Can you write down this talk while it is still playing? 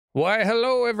Why,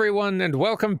 hello everyone, and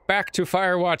welcome back to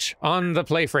Firewatch on the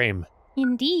PlayFrame.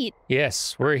 Indeed.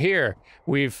 Yes, we're here.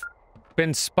 We've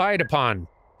been spied upon.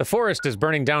 The forest is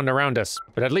burning down around us,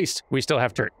 but at least we still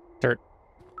have Turt.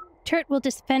 Turt will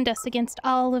defend us against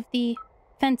all of the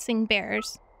fencing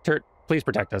bears. Turt, please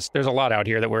protect us. There's a lot out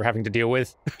here that we're having to deal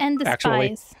with. And the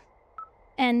Actually. spies.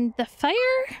 And the fire?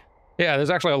 Yeah, there's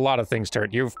actually a lot of things,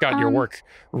 Turt. You've got your work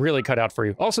really cut out for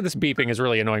you. Also, this beeping is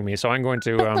really annoying me, so I'm going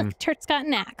to, But look, Turt's got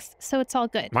an axe, so it's all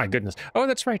good. My goodness. Oh,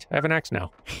 that's right. I have an axe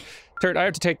now. Turt, I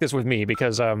have to take this with me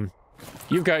because,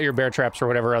 you've got your bear traps or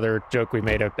whatever other joke we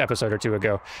made an episode or two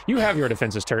ago. You have your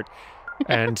defenses, Turt.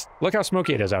 And look how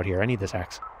smoky it is out here. I need this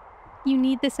axe. You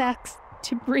need this axe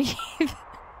to breathe.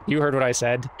 You heard what I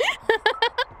said.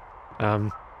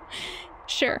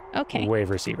 Sure, okay. Wave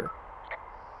receiver.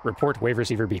 Report wave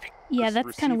receiver beeping. Yeah,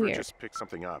 that's kind of weird. Just picked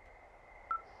something up.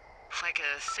 Like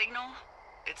a signal?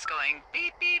 It's going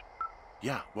beep beep.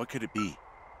 Yeah, what could it be?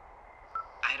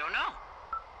 I don't know.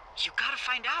 You gotta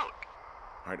find out.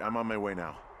 All right, I'm on my way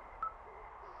now.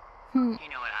 You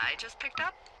know what I just picked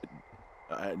up?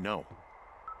 No.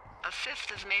 A fifth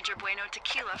of Major Bueno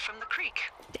tequila from the creek.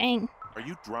 Dang. Are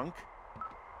you drunk?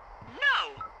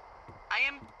 No! I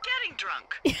am getting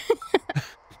drunk.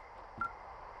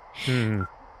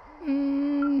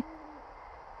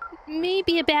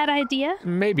 Maybe a bad idea.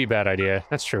 Maybe bad idea.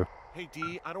 That's true. Hey,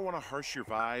 D, I don't want to harsh your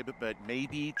vibe, but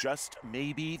maybe, just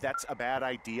maybe, that's a bad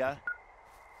idea.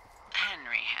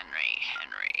 Henry.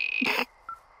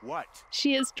 What?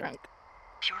 She is drunk.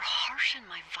 You're harshing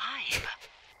my vibe.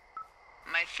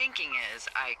 My thinking is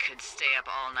I could stay up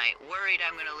all night worried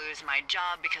I'm gonna lose my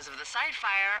job because of the side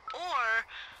fire, or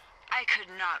I could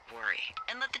not worry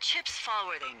and let the chips fall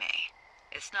where they may.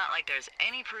 It's not like there's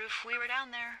any proof we were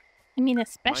down there. I mean,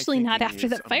 especially My not thinking after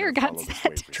is that I'm fire gonna got follow this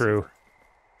set. wave True.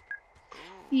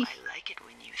 Ooh, Eek. I like it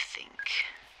when you think.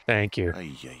 Thank you.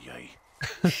 Ay.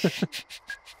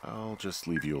 I'll just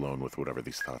leave you alone with whatever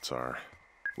these thoughts are.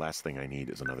 Last thing I need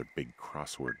is another big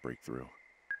crossword breakthrough.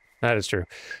 That is true.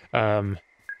 How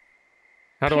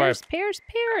do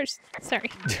Pears. Sorry.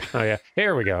 Oh, yeah.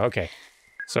 Here we go. Okay.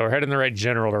 So we're heading in the right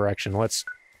general direction. Let's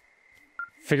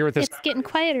figure what this... It's getting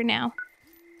quieter now.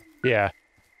 Yeah.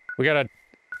 We gotta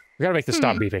make this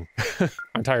stop beeping.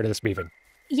 I'm tired of this beeping.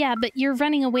 Yeah, but you're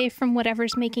running away from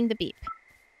whatever's making the beep.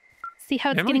 See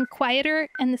how it's Am I? getting quieter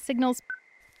and the signal's...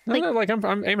 No,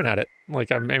 I'm aiming at it.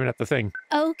 Like, I'm aiming at the thing.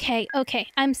 Okay.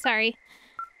 I'm sorry.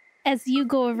 As you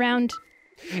go around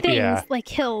things Yeah. like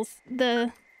hills,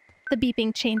 the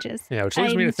beeping changes. Yeah, which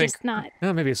leads me to think... Just not.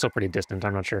 Oh, maybe it's still pretty distant.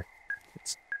 I'm not sure.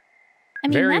 I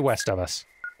mean, Very that's, west of us.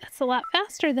 That's a lot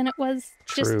faster than it was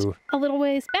just True. a little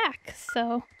ways back.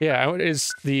 So Yeah,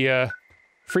 is the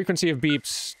frequency of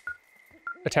beeps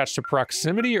attached to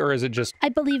proximity, or is it just... I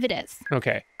believe it is.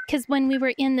 Okay. Because when we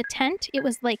were in the tent, it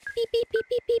was like beep, beep, beep,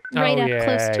 beep, beep, right Oh, up yeah,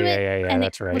 close to it. yeah, and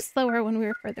that's it right. was slower when we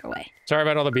were further away. Sorry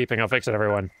about all the beeping. I'll fix it,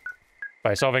 everyone.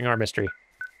 By solving our mystery.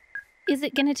 Is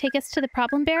it going to take us to the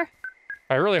problem bear?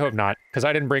 I really hope not, because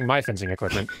I didn't bring my fencing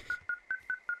equipment.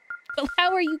 Well,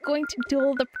 how are you going to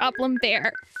duel the problem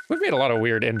bear? We've made a lot of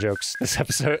weird in-jokes this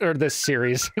episode, or this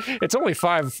series. It's only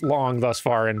 5 long thus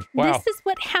far, and wow. This is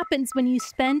what happens when you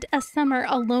spend a summer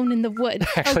alone in the woods,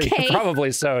 Actually, okay?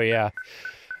 probably so, yeah.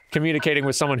 Communicating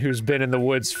with someone who's been in the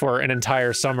woods for an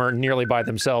entire summer nearly by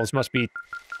themselves must be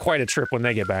quite a trip when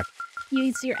they get back.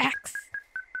 Use your axe.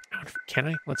 Can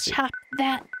I? Let's see. Chop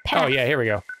that path. Oh, yeah, here we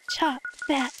go. Chop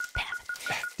that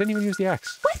path. Didn't even use the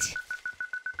axe. What?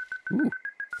 Ooh,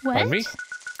 What? pardon me?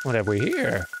 What have we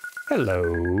here?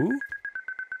 Hello?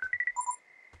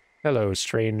 Hello,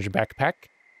 strange backpack.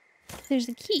 There's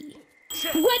a key.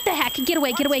 What the heck? Get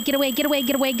away, get away, get away, get away,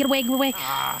 get away, get away, get away.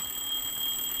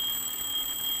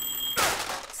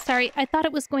 Sorry, I thought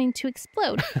it was going to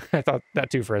explode. I thought that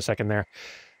too for a second there.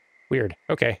 Weird.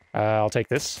 Okay, I'll take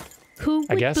this. Who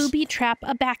I would guess. booby trap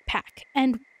a backpack?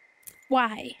 And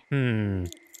why? Hmm.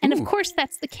 And Ooh. of course,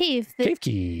 that's the cave that Cave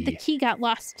key. the key got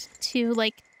lost to,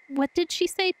 like, what did she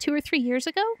say, 2 or 3 years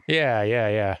ago?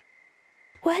 Yeah.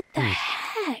 What the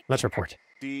heck? Let's report.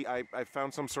 D, I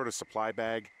found some sort of supply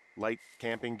bag, light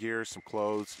camping gear, some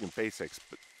clothes, basics,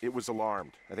 but it was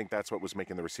alarmed. I think that's what was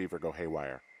making the receiver go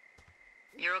haywire.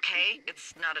 You're okay?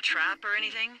 It's not a trap or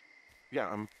anything? Yeah,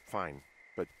 I'm fine,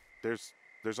 but there's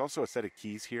also a set of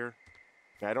keys here.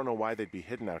 I don't know why they'd be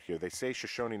hidden out here. They say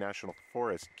Shoshone National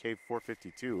Forest, Cave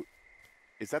 452.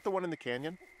 Is that the one in the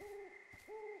canyon?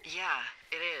 Yeah,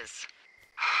 it is.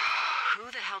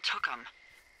 Who the hell took them?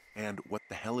 And what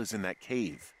the hell is in that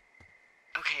cave?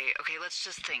 Okay, let's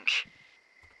just think.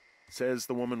 Says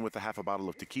the woman with a half a bottle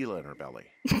of tequila in her belly.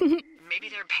 Maybe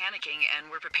they're panicking and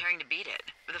we're preparing to beat it.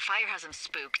 The fire has them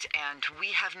spooked, and we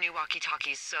have new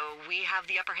walkie-talkies, so we have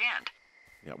the upper hand.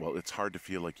 Yeah, well, it's hard to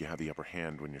feel like you have the upper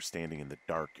hand when you're standing in the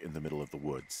dark in the middle of the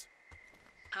woods.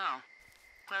 Oh.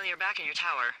 Well, you're back in your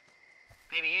tower.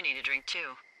 Maybe you need a drink,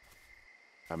 too.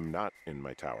 I'm not in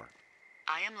my tower.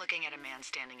 I am looking at a man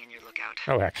standing in your lookout.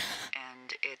 Oh, heck.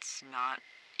 And it's not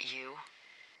you?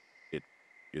 It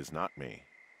is not me.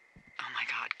 Oh my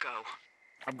god, go.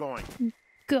 I'm going.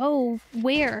 Go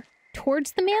where?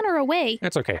 Towards the man or away?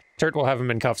 That's okay. Turt will have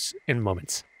him in cuffs in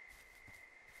moments.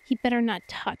 He better not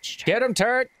touch her. Get him,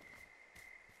 Turt!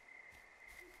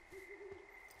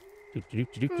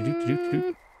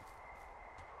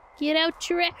 Get out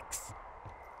your axe.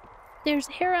 There's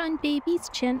hair on baby's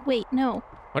chin. Wait, no.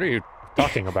 What are you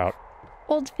talking about?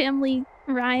 Old family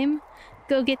rhyme.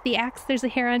 Go get the axe. There's a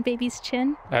hair on baby's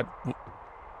chin.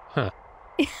 Huh.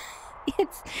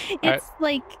 It's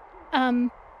like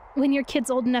when your kid's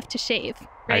old enough to shave,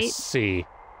 right? I see.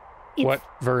 It's- What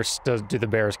verse do the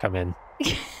bears come in?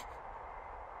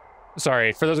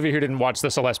 Sorry, for those of you who didn't watch the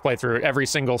Celeste playthrough, every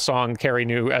single song Carrie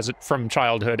knew from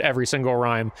childhood, every single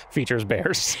rhyme features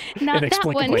bears. Not that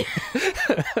one. Inexplicably.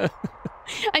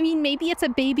 I mean, maybe it's a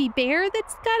baby bear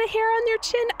that's got a hair on their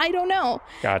chin. I don't know.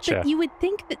 Gotcha. But you would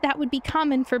think that would be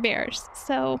common for bears.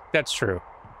 So That's true.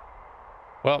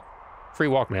 Well, free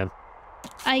walk, man.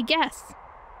 I guess.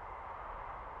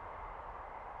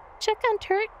 Check on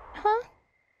Turt, huh?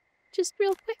 Just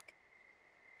real quick.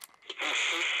 I'm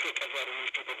so sick of letting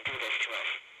these people do this to us.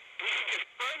 We should just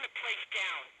burn the place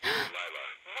down. Lila.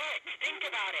 What? Think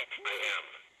about it. I am.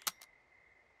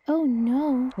 Oh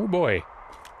no. Oh boy.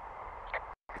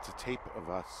 It's a tape of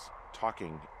us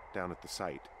talking down at the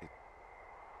site. It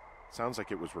sounds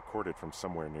like it was recorded from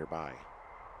somewhere nearby.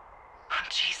 Oh,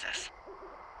 Jesus.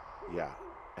 Yeah,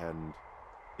 and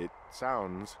it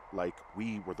sounds like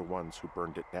we were the ones who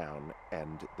burned it down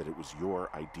and that it was your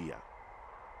idea.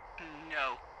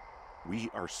 No.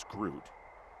 We are screwed.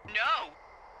 No!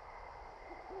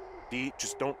 Dee,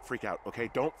 just don't freak out, okay?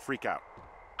 Don't freak out.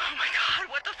 Oh my god,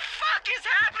 what the fuck is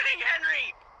happening,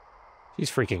 Henry?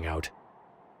 She's freaking out.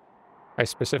 I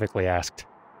specifically asked.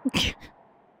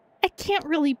 I can't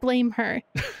really blame her.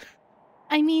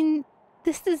 I mean,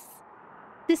 this is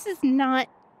not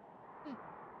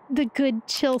the good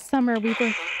chill summer we were. I'm so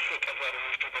sick of letting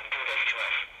these people do this to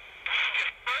us. We should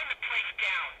just burn the place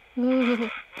down. Ooh.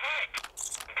 What?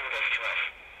 Do this to us.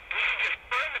 We should just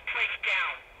burn the place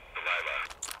down. Delilah.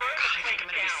 Burn God, I think I'm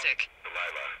gonna be sick.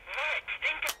 Delilah. What?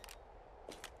 Think of...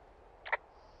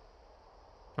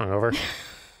 Hungover.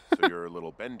 So your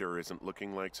little bender isn't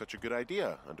looking like such a good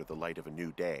idea under the light of a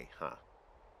new day, huh?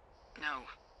 No,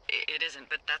 it isn't,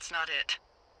 but that's not it.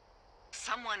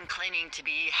 Someone claiming to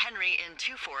be Henry in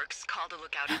Two Forks called a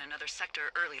lookout in another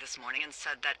sector early this morning and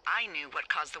said that I knew what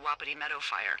caused the Wapiti Meadow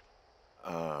fire.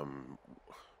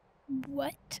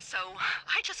 What? So,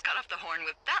 I just got off the horn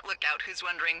with that lookout who's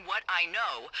wondering what I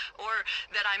know, or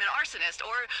that I'm an arsonist,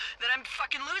 or that I'm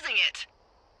fucking losing it.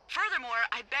 Furthermore,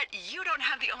 I bet you don't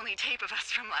have the only tape of us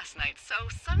from last night, so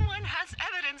someone has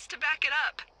evidence to back it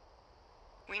up.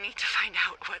 We need to find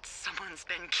out what someone's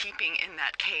been keeping in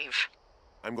that cave.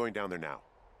 I'm going down there now.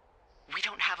 We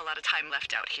don't have a lot of time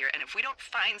left out here, and if we don't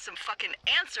find some fucking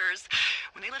answers,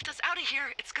 when they lift us out of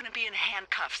here, it's gonna be in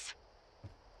handcuffs.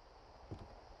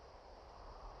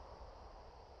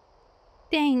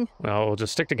 Dang. Well, we'll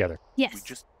just stick together.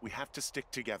 Yes. We have to stick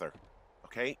together,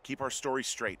 okay? Keep our story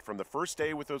straight. From the first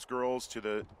day with those girls to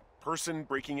the person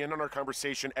breaking in on our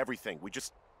conversation, everything. We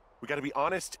gotta be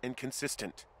honest and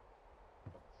consistent.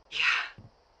 Yeah,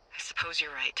 I suppose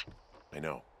you're right. I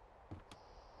know.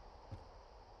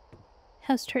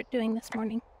 How's Turt doing this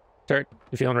morning? Turt,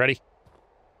 you feeling ready?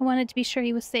 I wanted to be sure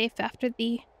he was safe after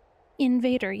the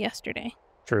invader yesterday.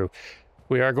 True.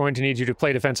 We are going to need you to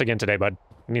play defense again today, bud.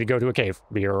 We need to go to a cave.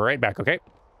 Be right back, okay?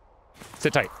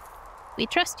 Sit tight. We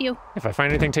trust you. If I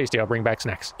find anything tasty, I'll bring back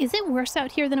snacks. Is it worse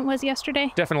out here than it was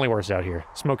yesterday? Definitely worse out here.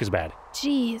 Smoke is bad.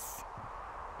 Jeez.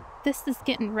 This is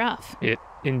getting rough. It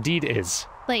indeed is.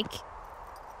 Like,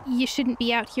 you shouldn't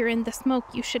be out here in the smoke.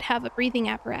 You should have a breathing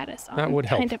apparatus on. That would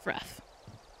help. Kind of rough.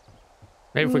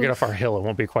 Maybe if we get Oof. off our hill, it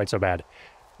won't be quite so bad.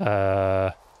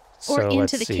 Or So into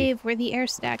let's the see. cave where the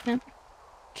air's stagnant.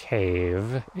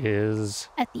 Cave is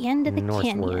At the end of the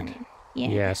northward. canyon. Yeah.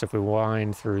 Yeah, so if we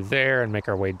wind through there and make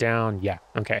our way down, yeah,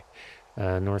 okay.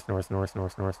 North, north, north,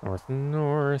 north, north, north,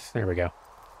 north. There we go.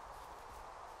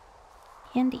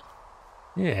 Handy.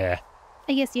 Yeah,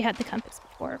 I guess you had the compass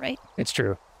before, right? it's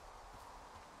true.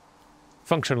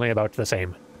 Functionally about the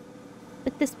same.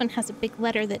 But this one has a big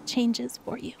letter that changes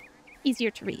for you.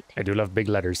 Easier to read. I do love big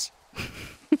letters.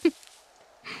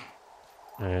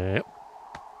 Yep.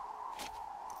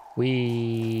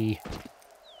 It's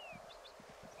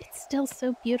It's still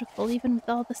so beautiful, even with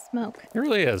all the smoke. It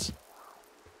really is.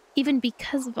 Even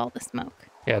because of all the smoke.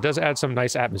 Yeah, it does add some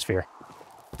nice atmosphere.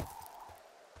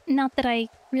 Not that I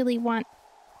really want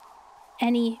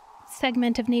any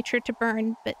segment of nature to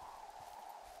burn, but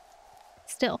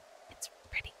still, it's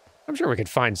pretty. I'm sure we could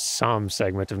find some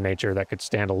segment of nature that could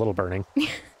stand a little burning.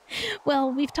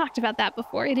 Well, we've talked about that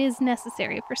before. It is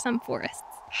necessary for some forests.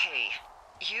 Hey,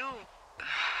 you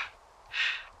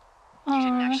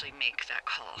didn't actually make that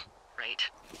call, right?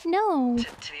 No. To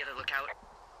the other lookout?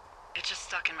 It just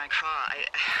stuck in my craw. I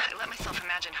let myself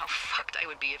imagine how fucked I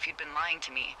would be if you'd been lying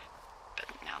to me. But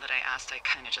now that I asked, I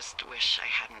kind of just wish I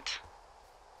hadn't.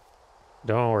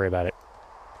 Don't worry about it.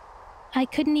 I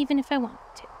couldn't even if I wanted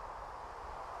to.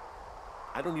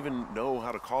 I don't even know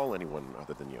how to call anyone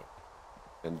other than you.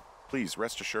 And please,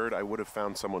 rest assured, I would have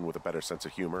found someone with a better sense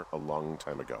of humor a long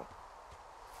time ago.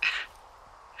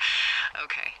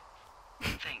 Okay.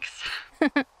 Thanks.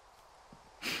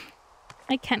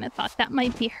 I kind of thought that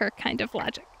might be her kind of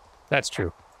logic. That's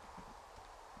true.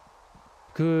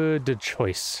 Good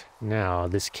choice. Now,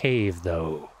 this cave,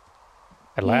 though.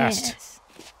 At last. Yes.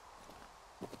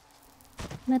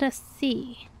 Let us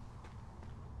see.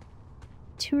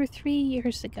 2 or 3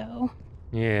 years ago,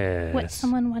 Yes. what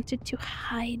someone wanted to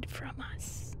hide from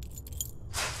us.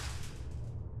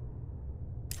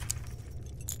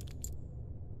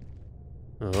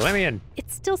 Let me in. It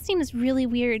still seems really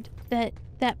weird that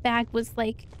that bag was,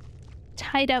 like,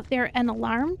 tied out there and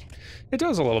alarmed. It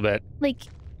does a little bit. Like,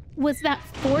 was that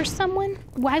for someone?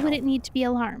 Why would it need to be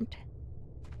alarmed?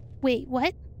 Wait,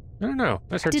 what? I don't know.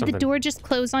 I heard Did something. the door just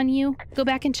close on you? Go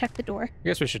back and check the door. I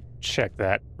guess we should check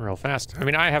that real fast. I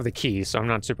mean, I have the key, so I'm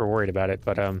not super worried about it,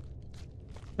 but, oh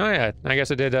yeah, I guess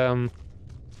it did,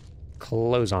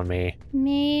 close on me.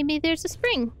 Maybe there's a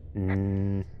spring.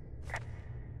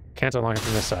 Can't unlock it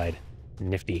from this side.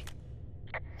 Nifty.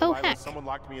 Oh, Delilah, heck. someone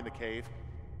locked me in the cave.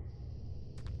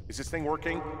 Is this thing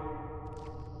working?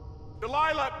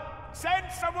 Delilah, send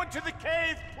someone to the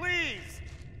cave, please!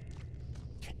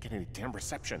 Can't get any damn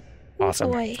reception. Awesome.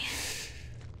 Oh, boy.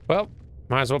 Well,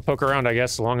 might as well poke around, I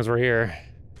guess, as long as we're here.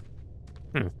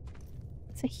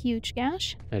 It's a huge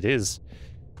gash. It is.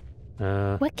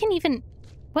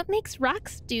 What makes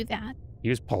rocks do that?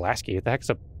 Use Pulaski. What the heck's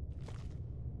a...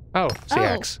 Oh, it's the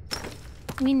axe.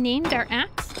 We named our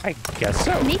axe? I guess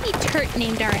so. Maybe Turt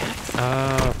named our axe.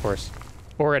 Of course.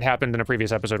 Or it happened in a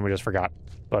previous episode and we just forgot.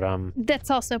 But,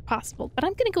 That's also possible, but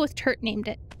I'm gonna go with Turt named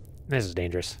it. this is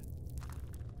dangerous.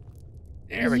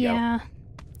 There we Yeah.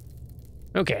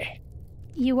 go. Okay.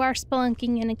 You are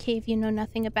spelunking in a cave you know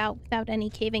nothing about without any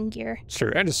caving gear. Sure.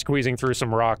 And just squeezing through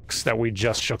some rocks that we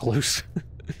just shook loose.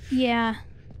 Yeah.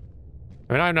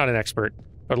 I mean, I'm not an expert,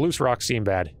 but loose rocks seem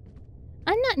bad.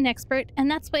 I'm not an expert,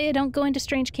 and that's why I don't go into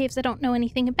strange caves I don't know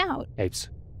anything about. Apes.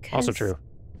 Also 'Cause, true.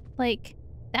 Like,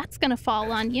 that's gonna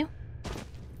fall on you.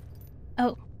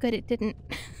 Oh, good, it didn't.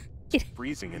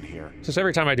 Freezing in here. Just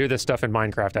every time I do this stuff in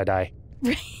Minecraft, I die.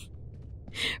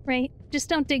 Right? Just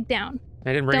don't dig down.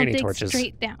 I didn't bring Don't any dig torches.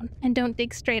 straight down, and don't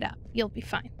dig straight up. You'll be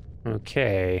fine.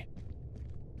 Okay.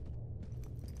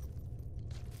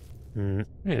 Hey,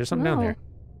 there's something down Whoa. there.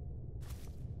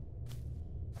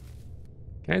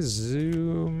 Can I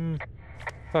zoom?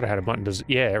 Thought I had a button to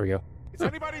yeah, there we go. Is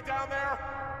anybody down there?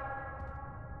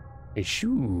 A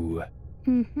shoe.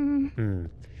 Mm-hmm.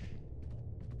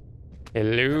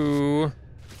 Hello.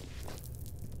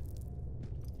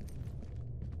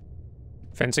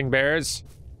 Fencing bears.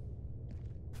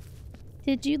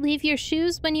 Did you leave your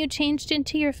shoes when you changed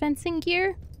into your fencing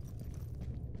gear?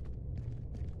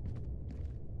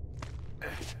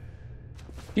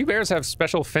 Do you bears have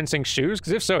special fencing shoes?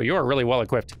 Because if so, you are really well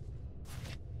equipped.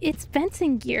 It's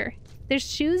fencing gear. There's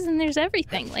shoes and there's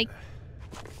everything, like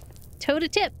toe to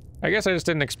tip. I guess I just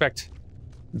didn't expect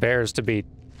bears to be,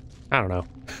 I don't know,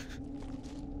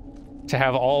 to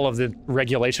have all of the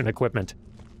regulation equipment.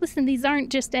 Listen, these aren't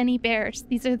just any bears.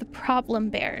 These are the problem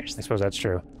bears. I suppose that's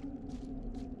true.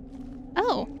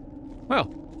 Oh, Well,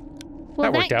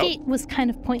 well, that worked out. gate was kind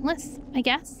of pointless, I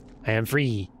guess. I am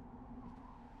free.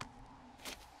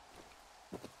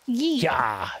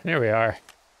 Yeah, there we are.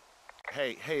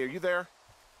 Hey, are you there?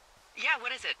 Yeah,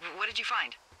 what is it? What did you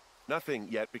find? Nothing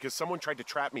yet, because someone tried to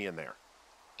trap me in there.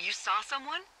 You saw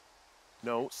someone?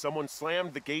 No, someone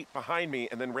slammed the gate behind me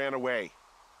and then ran away.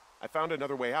 I found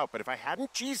another way out, but if I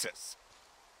hadn't, Jesus!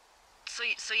 So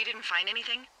you didn't find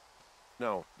anything?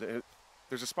 No,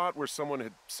 there's a spot where someone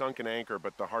had sunk an anchor,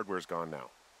 but the hardware's gone now.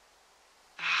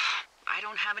 I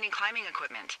don't have any climbing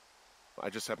equipment. I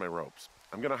just have my ropes.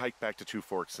 I'm gonna hike back to Two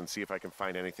Forks and see if I can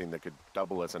find anything that could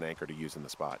double as an anchor to use in the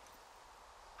spot.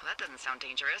 Well, that doesn't sound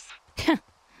dangerous. Ugh.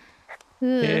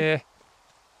 Yeah.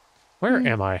 Where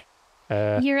am I?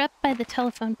 You're up by the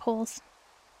telephone poles.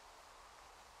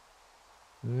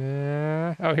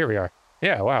 Oh, here we are.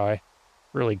 Yeah, wow, I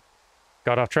really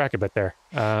got off track a bit there.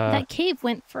 That cave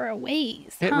went for a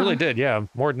ways, It really did, yeah,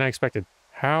 more than I expected.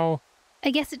 How? I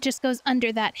guess it just goes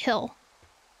under that hill.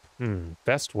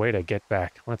 Best way to get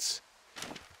back. Let's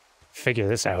figure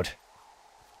this out.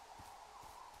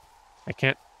 I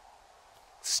can't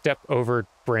step over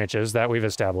branches, that we've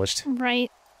established.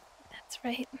 Right. That's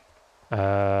right.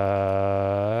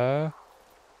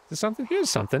 Is this something? Here's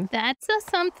something. That's a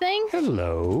something.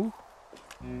 Hello.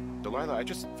 Delilah, I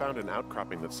just found an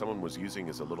outcropping that someone was using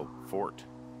as a little fort.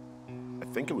 I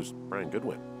think it was Brian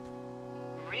Goodwin.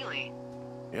 Really?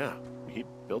 Yeah, he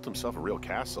built himself a real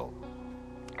castle.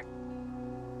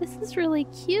 This is really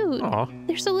cute. Aw.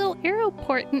 There's a little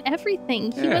aeroport and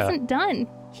everything. He Yeah. wasn't done.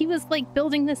 He was like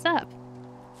building this up.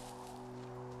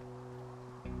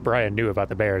 Brian knew about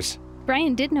the bears.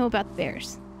 Brian did know about the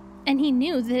bears. And he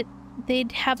knew that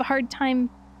they'd have a hard time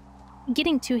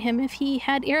getting to him if he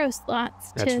had arrow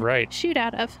slots That's to right. shoot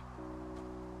out of.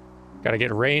 Gotta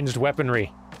get ranged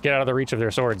weaponry. Get out of the reach of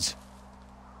their swords.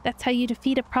 That's how you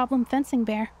defeat a problem fencing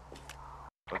bear.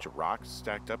 Bunch of rocks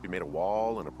stacked up. He made a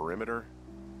wall and a perimeter.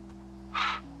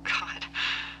 God.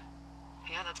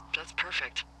 Yeah, that's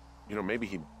perfect. You know, maybe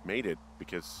he made it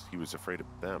because he was afraid of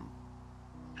them.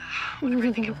 Whenever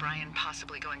I think of Brian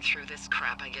possibly going through this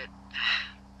crap, I get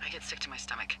sick to my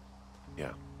stomach.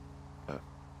 Yeah.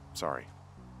 Sorry.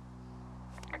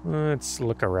 Let's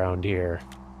look around here.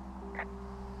 I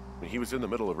mean, he was in the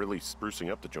middle of really sprucing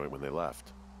up the joint when they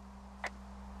left.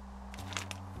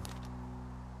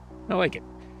 I like it.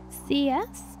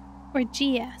 CS or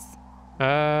GS?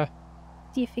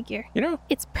 Do you figure? You know,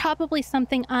 It's probably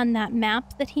something on that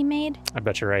map that he made, I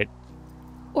bet you're right.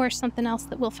 or something else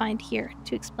that we'll find here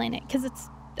to explain it, because it's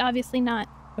obviously not.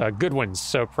 Good ones,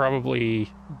 so probably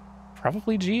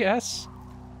GS?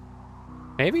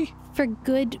 Maybe? For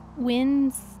good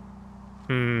wins,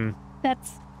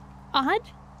 that's odd.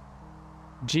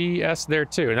 GS there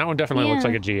too, and that one definitely looks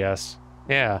Yeah. like a GS.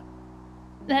 Yeah,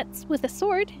 That's with a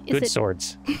sword. Is good it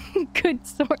swords. good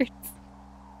swords?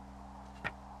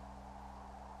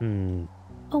 Hmm.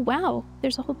 Oh wow,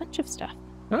 there's a whole bunch of stuff.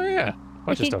 Oh yeah,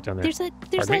 bunch of Okay, stuff down there. There's a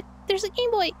Pardon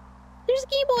Game Boy. There's a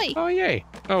Game Boy. Oh yay!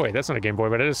 Oh wait, that's not a Game Boy,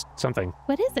 but it is something.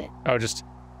 What is it? Oh, just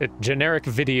a generic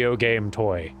video game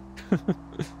toy.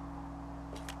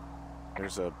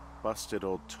 There's a busted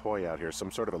old toy out here,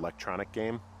 some sort of electronic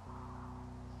game.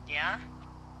 Yeah?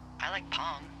 I like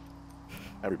Pong.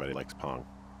 Everybody likes Pong.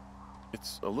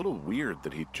 It's a little weird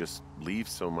that he'd just leave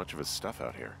so much of his stuff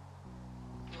out here.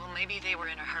 Well, maybe they were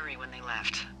in a hurry when they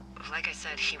left. Like I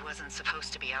said, he wasn't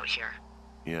supposed to be out here.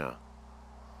 Yeah.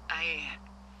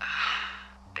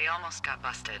 They almost got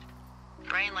busted.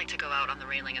 Brian liked to go out on the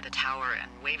railing of the tower and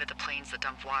wave at the planes that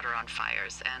dump water on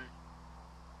fires, and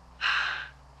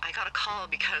I got a call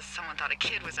because someone thought a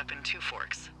kid was up in Two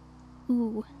Forks.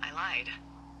 Ooh. I lied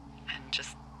and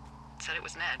just said it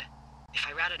was Ned. If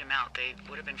I ratted him out, they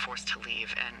would have been forced to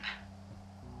leave, and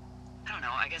I don't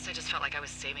know, I guess I just felt like I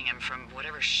was saving him from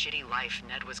whatever shitty life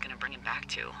Ned was gonna bring him back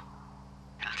to.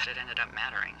 Not that it ended up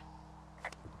mattering.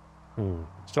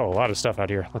 Still a lot of stuff out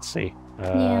here. Let's see.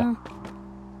 Yeah.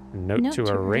 Note to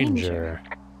a ranger.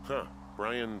 Huh.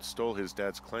 Brian stole his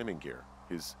dad's climbing gear,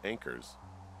 his anchors.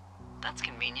 That's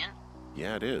convenient.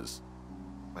 Yeah, it is.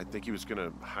 I think he was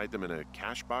gonna hide them in a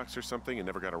cash box or something and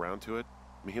never got around to it.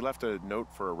 I mean, he left a note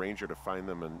for a ranger to find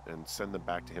them and send them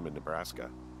back to him in Nebraska.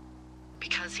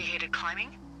 Because he hated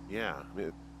climbing? Yeah, I mean,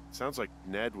 it sounds like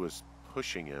Ned was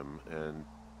pushing him, and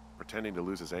pretending to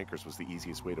lose his anchors was the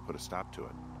easiest way to put a stop to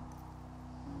it.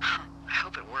 I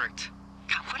hope it worked.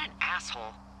 God, what an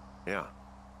asshole. Yeah.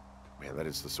 Man, that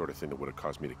is the sort of thing that would have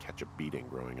caused me to catch a beating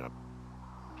growing up.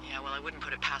 Yeah, well, I wouldn't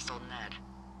put it past old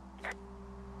Ned.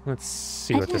 Let's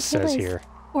see I what this didn't says realize- here.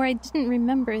 Or I didn't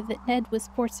remember that Ned was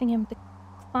forcing him to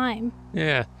climb.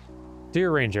 Yeah. Dear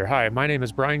Ranger, hi, my name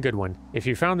is Brian Goodwin. If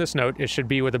you found this note, it should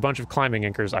be with a bunch of climbing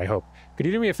anchors, I hope. Could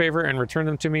you do me a favor and return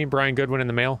them to me, Brian Goodwin, in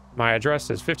the mail? My address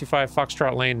is 55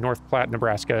 Foxtrot Lane, North Platte,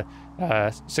 Nebraska,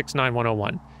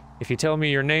 69101. If you tell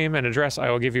me your name and address, I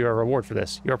will give you a reward for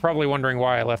this. You're probably wondering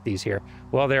why I left these here.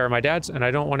 Well, they are my dad's, and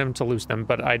I don't want him to lose them,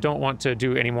 but I don't want to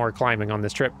do any more climbing on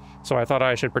this trip, so I thought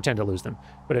I should pretend to lose them.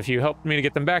 But if you help me to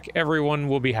get them back, everyone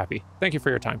will be happy. Thank you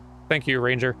for your time. Thank you,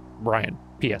 Ranger. Brian.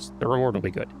 P.S. The reward will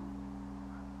be good.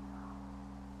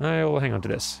 I will hang on to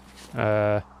this.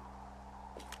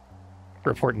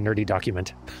 Report nerdy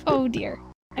document. Oh dear.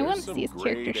 I want There's to see his some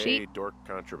character grade A sheet. dork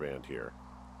contraband here.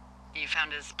 You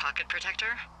found his pocket protector?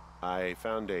 I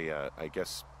found I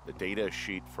guess, a data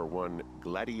sheet for one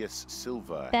Gladius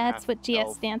Silva. That's what GS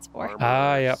half-elf stands for.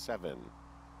 armor Yep. 7.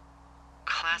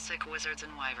 Classic wizards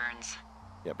and wyverns.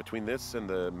 Yeah, between this and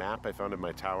the map I found in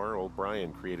my tower, old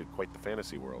Brian created quite the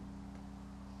fantasy world.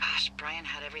 Gosh, Brian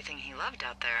had everything he loved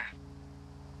out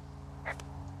there.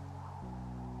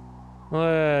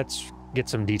 Let's get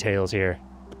some details here.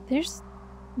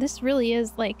 This really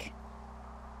is like,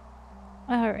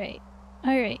 all right.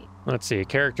 Let's see.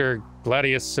 Character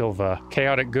Gladius Silva.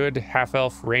 Chaotic good,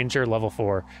 half-elf, ranger, level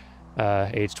 4.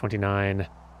 Age 29.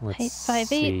 Let's Height 5'8",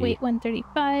 see. weight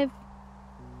 135.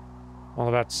 All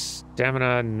about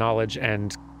stamina, knowledge,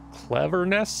 and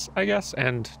cleverness, I guess.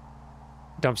 And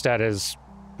dump stat is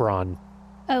brawn,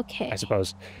 Okay. I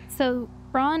suppose. So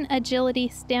brawn, agility,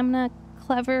 stamina,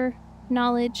 clever,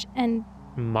 knowledge, and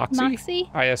Moxie? moxie,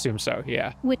 I assume so,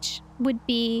 yeah. which would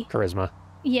be, Charisma.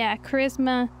 yeah,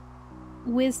 charisma,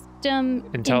 wisdom,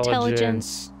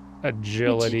 Intelligence.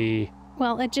 Agility.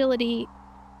 Well, agility,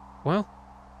 Well,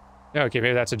 yeah, okay,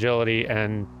 maybe that's agility,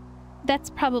 and that's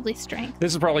probably strength.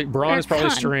 this is probably, brawn Or is probably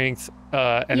con. strength,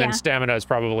 and Yeah. then stamina is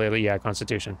probably, yeah,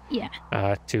 constitution.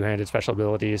 Yeah. Two-handed special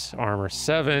abilities, armor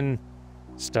 7,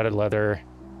 studded leather.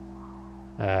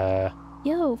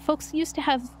 Yo, folks used to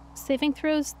have saving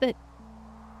throws that...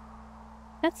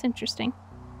 That's interesting.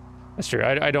 That's true.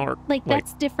 I don't Like,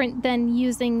 that's different than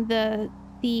using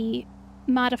the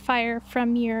modifier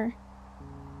from your...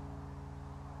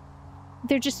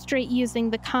 They're just straight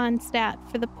using the con stat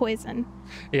for the poison.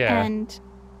 Yeah, And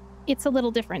it's a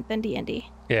little different than D&D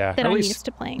yeah. that At I'm least, used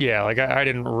to playing. yeah. Like I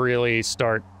didn't really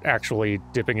start actually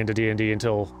dipping into D&D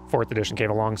until 4th edition came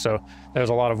along. So there's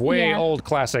a lot of way Yeah. old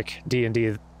classic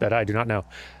D&D that I do not know.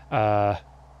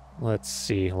 Let's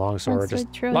see, longsword, just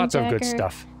Longsword, throwing lots of good dagger.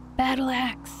 stuff. Battle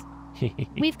axe.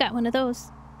 We've got one of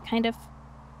those, kind of.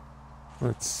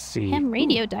 Let's see. Ham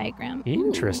radio diagram. Ooh.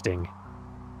 Interesting.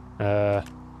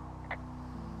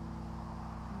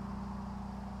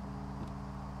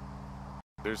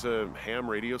 There's a ham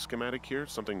radio schematic here,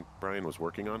 something Brian was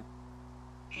working on.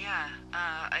 Yeah,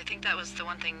 I think that was the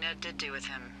one thing Ned did do with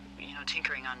him. You know,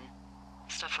 tinkering on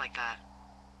stuff like that.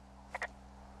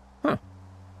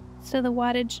 So the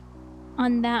wattage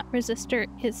on that resistor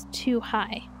is too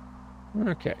high.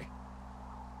 Okay.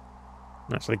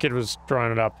 So the kid was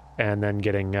drawing it up and then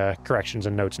getting corrections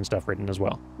and notes and stuff written as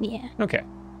well. Yeah. Okay.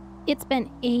 It's been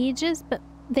ages, but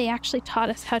they actually taught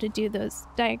us how to do those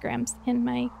diagrams in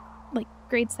my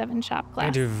grade 7 shop class. I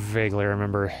do vaguely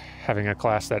remember having a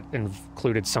class that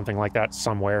included something like that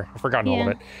somewhere. I've forgotten all of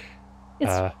it.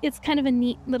 It's kind of a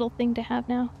neat little thing to have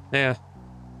now. Yeah.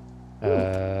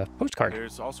 Postcard.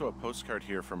 There's also a postcard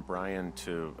here from Brian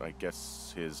to, I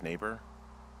guess, his neighbor.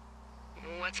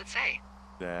 What's it say?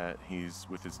 That he's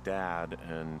with his dad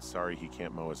and sorry he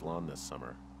can't mow his lawn this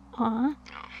summer. Aw.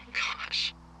 Oh,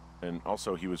 gosh. And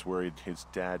also he was worried his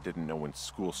dad didn't know when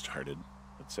school started.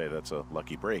 I'd say that's a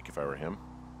lucky break if I were him.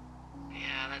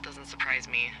 Yeah, that doesn't surprise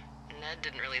me. Ned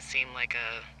didn't really seem like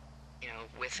a,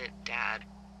 with it dad.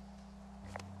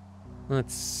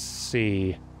 Let's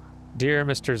see. Dear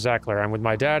Mr. Zackler, I'm with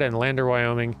my dad in Lander,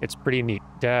 Wyoming. It's pretty neat.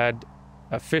 Dad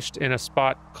fished in a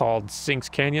spot called Sinks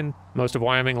Canyon. Most of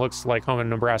Wyoming looks like home in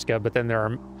Nebraska, but then there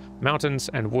are mountains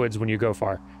and woods when you go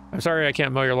far. I'm sorry I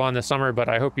can't mow your lawn this summer, but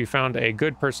I hope you found a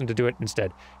good person to do it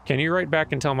instead. Can you write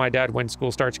back and tell my dad when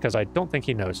school starts? Because I don't think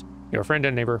he knows. Your friend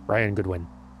and neighbor, Brian Goodwin.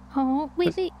 Oh,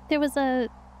 wait. There was the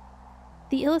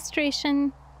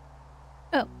illustration...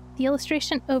 Oh, the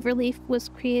illustration overleaf was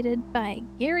created by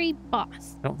Gary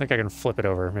Boss. I don't think I can flip it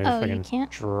over. Maybe if I you can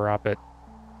can't? drop it.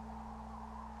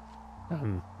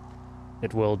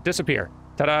 It will disappear.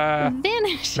 Ta-da!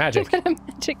 Vanish. Magic. What a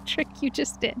magic trick you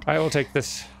just did. I will take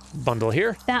this bundle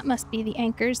here. That must be the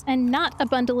anchors and not a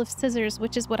bundle of scissors,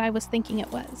 which is what I was thinking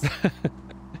it was.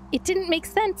 It didn't make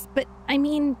sense, but I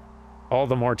mean... All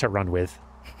the more to run with.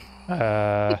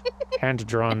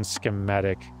 Hand-drawn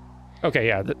schematic. Okay,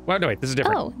 yeah. Well, no, wait, this is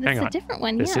different. Oh, Hang this is on. a different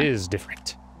one, This yeah. is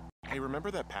different. Hey,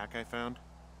 remember that pack I found?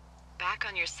 Back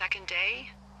on your second day?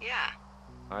 Yeah.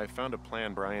 I found a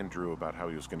plan Brian drew about how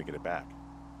he was going to get it back.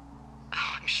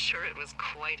 Oh, I'm sure it was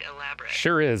quite elaborate.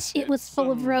 Sure is. It was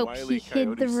full of Some rope. Wile E. He hid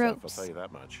the Coyote stuff, ropes. I'll tell you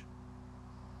that much.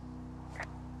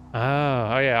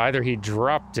 Oh, yeah. Either he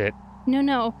dropped it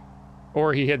No.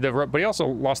 or he hid the rope, but he also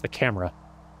lost the camera.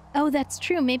 Oh, that's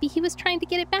true. Maybe he was trying to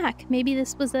get it back. Maybe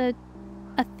this was a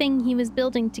thing he was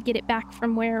building to get it back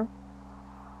from where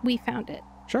we found it.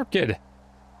 Sharp kid.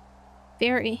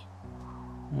 Very.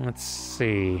 Let's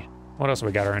see. What else have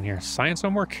we got around here? Science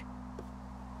homework?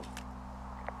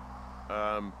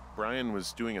 Brian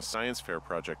was doing a science fair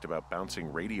project about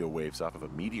bouncing radio waves off of a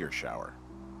meteor shower.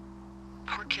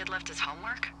 Poor kid left his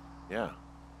homework? Yeah.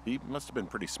 He must have been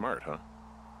pretty smart, huh?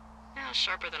 Yeah,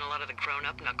 sharper than a lot of the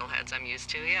grown-up knuckleheads I'm used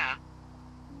to, yeah.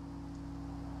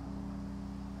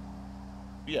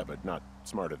 Yeah, but not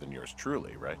smarter than yours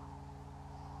truly, right?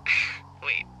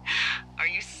 Wait, are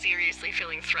you seriously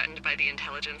feeling threatened by the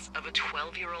intelligence of a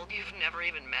 12-year-old you've never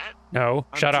even met? No,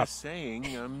 shut I'm up. just saying,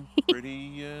 I'm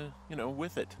pretty,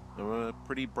 with it. I'm a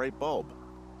pretty bright bulb.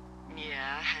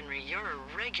 Yeah, Henry, you're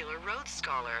a regular Rhodes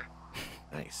Scholar.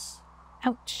 Nice.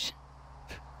 Ouch.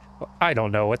 I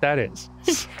don't know what that is.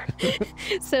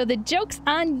 So the joke's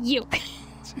on you.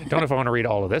 Don't know if I want to read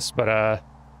all of this, but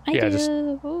yeah, just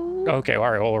okay.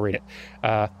 All right, well, we'll read it.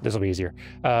 This will be easier.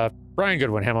 Brian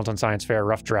Goodwin, Hamilton Science Fair,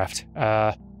 rough draft.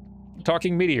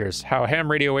 Talking meteors, how ham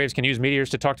radio waves can use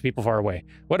meteors to talk to people far away.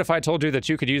 What if I told you that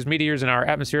you could use meteors in our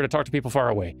atmosphere to talk to people far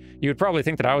away? You would probably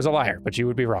think that I was a liar, but you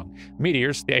would be wrong.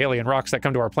 Meteors, the alien rocks that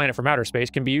come to our planet from outer space,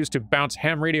 can be used to bounce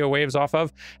ham radio waves off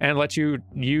of and let you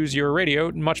use your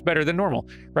radio much better than normal.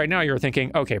 Right now you're thinking,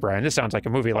 okay, Brian, this sounds like a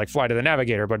movie like Flight of the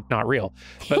Navigator, but not real.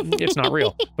 But it's not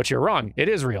real. But you're wrong. It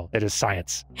is real. It is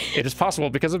science. It is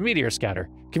possible because of meteor scatter.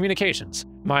 Communications.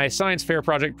 My science fair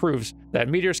project proves that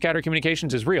meteor scatter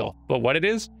communications is real, but what it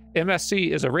is?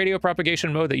 MSC is a radio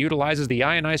propagation mode that utilizes the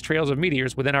ionized trails of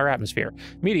meteors within our atmosphere.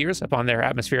 Meteors, upon their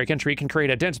atmospheric entry, can create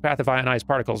a dense path of ionized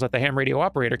particles that the ham radio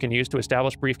operator can use to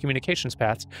establish brief communications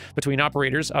paths between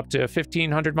operators up to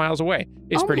 1,500 miles away.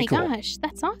 It's pretty cool. Oh my gosh,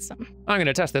 that's awesome. I'm going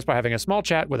to test this by having a small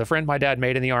chat with a friend my dad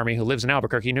made in the Army who lives in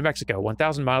Albuquerque, New Mexico,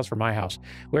 1,000 miles from my house.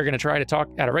 We're going to try to talk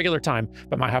at a regular time,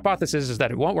 but my hypothesis is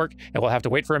that it won't work and we'll have to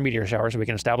wait for a meteor shower so we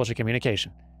can establish a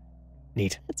communication.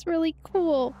 Neat. That's really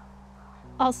cool.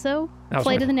 Also, Flight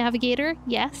wonderful. of the Navigator,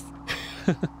 yes.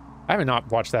 I have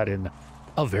not watched that in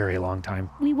a very long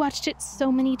time. We watched it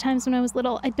so many times when I was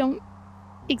little. I don't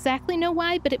exactly know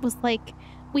why, but it was like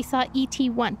we saw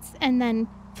E.T. once and then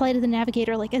Flight of the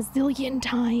Navigator like a zillion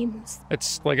times.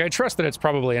 It's like, I trust that it's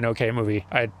probably an okay movie.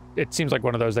 It seems like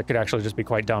one of those that could actually just be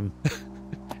quite dumb.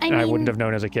 And I wouldn't have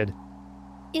known as a kid.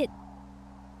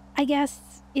 I guess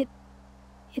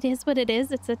it is what it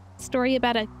is. It's a story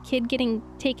about a kid getting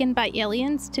taken by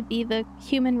aliens to be the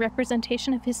human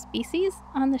representation of his species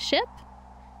on the ship.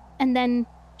 And then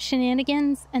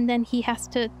shenanigans, and then he has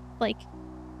to, like,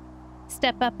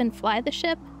 step up and fly the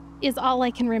ship is all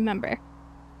I can remember.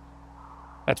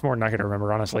 That's more than I can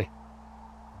remember, honestly.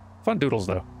 Fun doodles,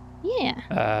 though. Yeah.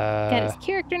 Got his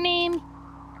character name.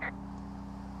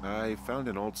 I found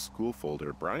an old school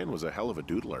folder. Brian was a hell of a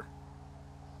doodler.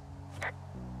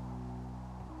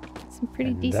 Some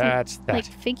pretty And decent, that's that. like,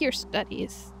 figure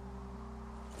studies.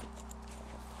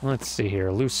 Let's see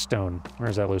here. Loose stone.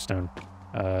 Where's that loose stone?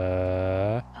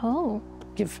 Oh.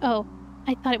 Give. Oh,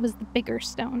 I thought it was the bigger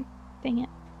stone. Dang it.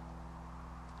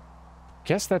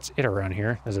 Guess that's it around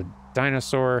here. There's a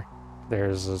dinosaur.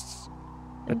 There's a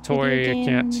A toy. video I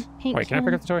can't. game, paint Wait, can I pick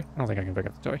can. up the toy? I don't think I can pick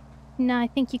up the toy. No, I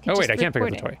think you can Oh, just wait, I can't pick up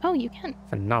record the it. toy. Oh, you can.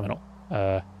 Phenomenal.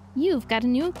 You've got a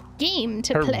new game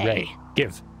to Hooray. play.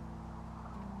 Give.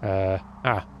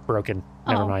 Broken.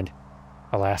 Never Oh. mind.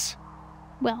 Alas.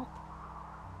 Well,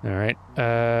 All right.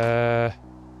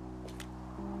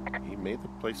 He made the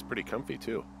place pretty comfy,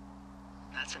 too.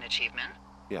 That's an achievement.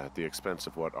 Yeah, at the expense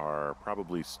of what are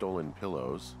probably stolen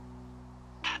pillows.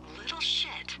 That little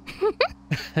shit.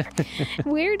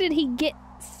 where did he get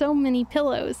so many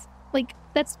pillows? Like,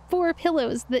 that's 4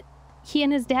 pillows that he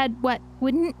and his dad,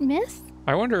 wouldn't miss?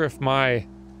 I wonder if my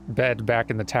bed back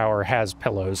in the tower has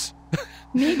pillows.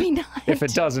 Maybe not. If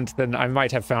it doesn't, then I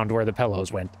might have found where the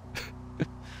pillows went.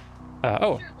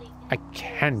 Oh, I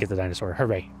can get the dinosaur.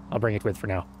 Hooray. I'll bring it with for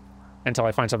now. Until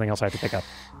I find something else I have to pick up.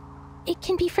 It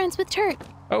can be friends with Turt.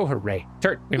 Oh, hooray.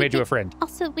 Turt, we made you a friend.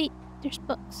 Also, wait, there's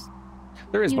books.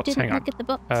 There is You books. didn't Hang on. look at the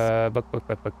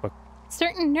books. Book.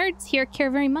 Certain nerds here care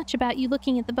very much about you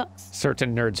looking at the books.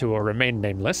 Certain nerds who will remain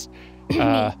nameless.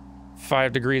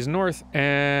 5 degrees north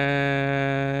and...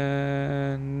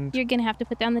 You're gonna have to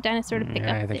put down the dinosaur to pick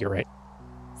up. I think you're right.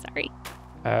 Sorry.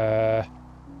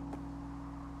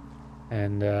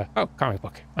 Oh, comic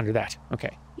book. Under that.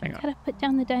 Okay, hang You on. gotta put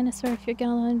down the dinosaur if you're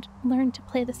gonna learn to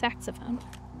play the saxophone.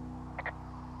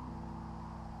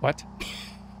 What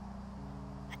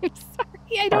I'm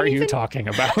sorry, I don't are you even... talking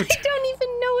about? I don't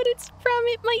even know what it's from.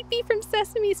 It might be from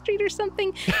Sesame Street or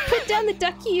something. Put down the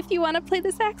ducky if you want to play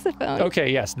the saxophone.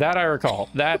 Okay, yes, that I recall.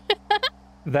 That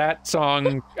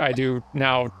song I do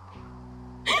now.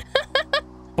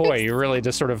 Boy, you really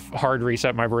just sort of hard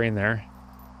reset my brain there.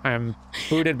 I'm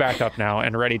booted back up now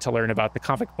and ready to learn about the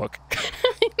comic book.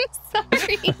 I'm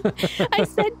sorry. I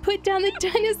said put down the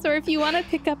dinosaur if you want to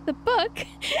pick up the book.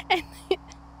 And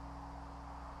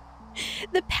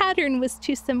the pattern was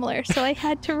too similar, so I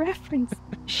had to reference.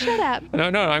 Shut up. No,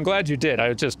 I'm glad you did.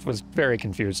 I just was very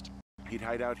confused. He'd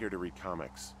hide out here to read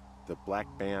comics. The black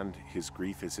band, his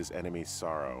grief is his enemy's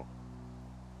sorrow.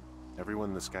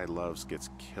 Everyone this guy loves gets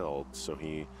killed, so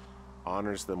he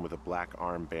honors them with a black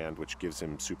armband which gives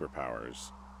him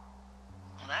superpowers.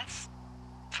 Well, that's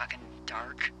fucking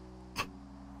dark.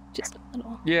 Just a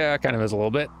little. Yeah, kind of is a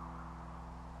little bit.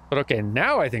 But okay,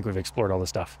 now I think we've explored all the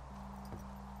stuff.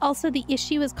 Also, the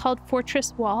issue is called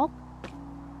Fortress Wall.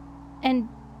 And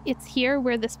it's here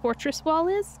where this fortress wall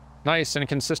is? Nice and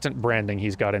consistent branding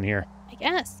he's got in here. I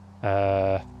guess.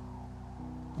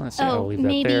 Let's see, I'll leave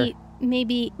that there.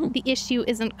 Maybe the issue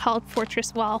isn't called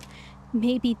Fortress Wall.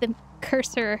 Maybe the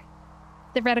cursor,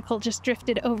 the reticle just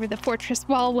drifted over the fortress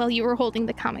wall while you were holding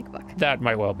the comic book. That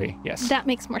might well be, yes. That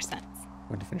makes more sense. I'm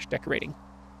going to finish decorating.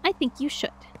 I think you should.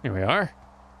 Here we are.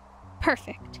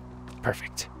 Perfect.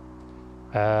 Perfect.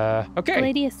 Okay.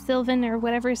 Gladius Sylvan, or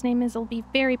whatever his name is, will be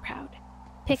very proud.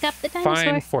 Pick up the dinosaur.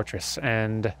 Fine fortress,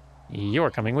 and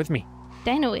you're coming with me.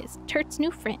 Dino is Turt's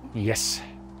new friend. Yes.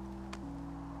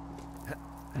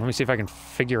 Let me see if I can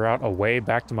figure out a way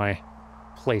back to my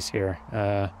place here.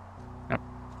 No.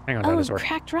 Hang on, dinosaur.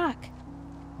 Cracked rock.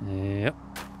 Yep.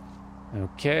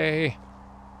 Okay.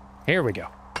 Here we go.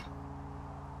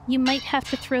 You might have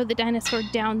to throw the dinosaur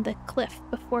down the cliff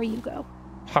before you go.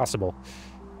 Possible.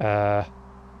 Yep.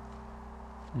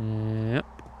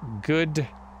 Good.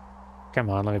 Come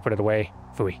on, let me put it away.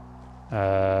 Phooey.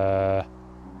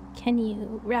 Can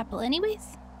you rappel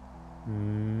anyways?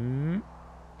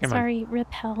 Sorry,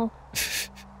 repel.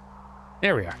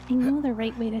 There we are. I know the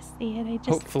right way to say it. I just...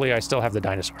 Hopefully I still have the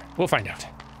dinosaur. We'll find out.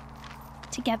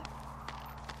 Together.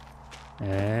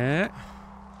 Yeah.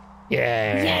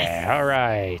 Yes. All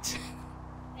right.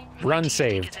 Run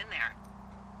saved. In there.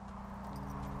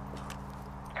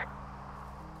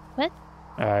 What?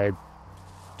 I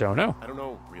don't know. I don't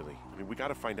know, really. I mean, we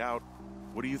gotta find out.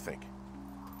 What do you think?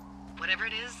 Whatever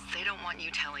it is, they don't want you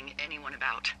telling anyone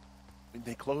about. I mean,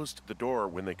 they closed the door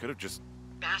when they could have just...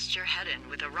 Bashed your head in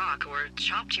with a rock or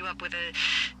chopped you up with a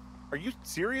Are you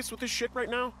serious with this shit right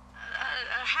now?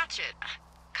 hatchet.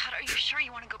 God, are you sure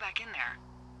you want to go back in there?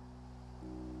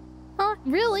 Not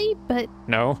really, but...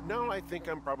 No. No, I think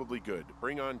I'm probably good.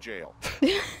 Bring on jail.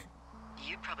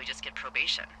 You'd probably just get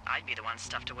probation. I'd be the one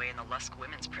stuffed away in the Lusk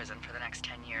Women's Prison for the next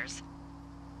 10 years.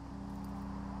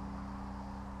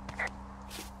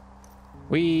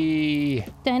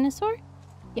 Dinosaur?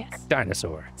 Yes.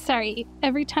 Dinosaur. Sorry,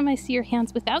 every time I see your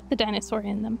hands without the dinosaur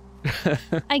in them,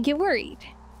 I get worried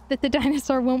that the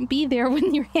dinosaur won't be there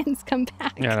when your hands come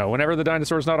back. Yeah, no, whenever the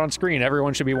dinosaur's not on screen,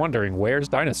 everyone should be wondering, where's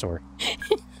dinosaur?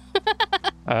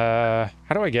 How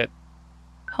do I get...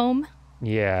 Home?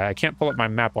 Yeah, I can't pull up my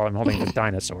map while I'm holding the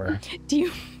dinosaur. Do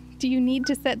you need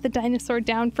to set the dinosaur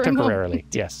down for Temporarily, a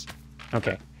moment? yes.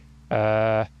 Okay.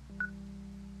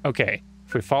 Okay.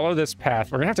 If we follow this path,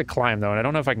 we're gonna have to climb though, and I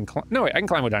don't know if I can climb. No, wait, I can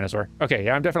climb with dinosaur. Okay,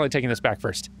 yeah, I'm definitely taking this back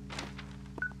first.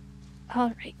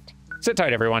 All right. Sit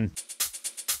tight, everyone.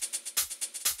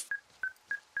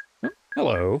 Oh,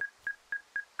 hello.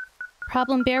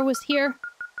 Problem Bear was here.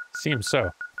 Seems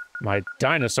so. My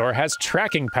dinosaur has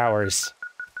tracking powers.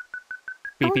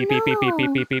 Beep, Oh, beep, beep, beep, beep, beep,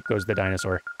 no. beep, beep goes the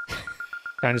dinosaur.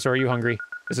 Dinosaur, are you hungry?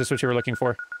 Is this what you were looking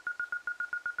for?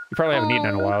 You probably haven't eaten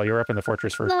in a Oh, while. You were up in the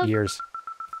fortress for love. years.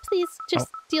 Please just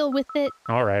deal with it.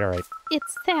 All right, all right.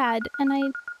 It's sad, and I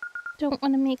don't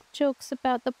want to make jokes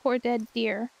about the poor dead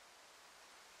deer.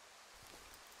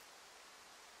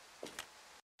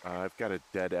 I've got a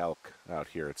dead elk out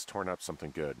here. It's torn up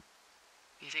something good.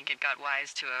 You think it got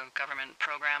wise to a government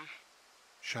program?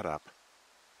 Shut up.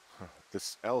 Huh.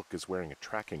 This elk is wearing a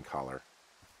tracking collar.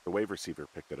 The wave receiver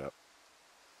picked it up.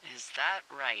 Is that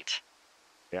right?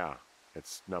 Yeah,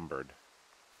 it's numbered.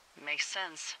 Makes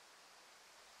sense.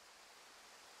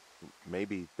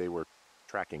 Maybe they were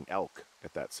tracking elk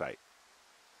at that site.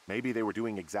 Maybe they were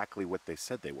doing exactly what they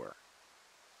said they were.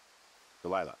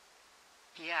 Delilah,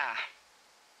 Yeah.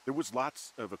 there was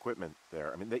lots of equipment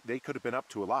there. I mean, they could have been up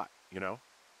to a lot, you know?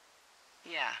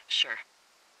 Yeah, sure.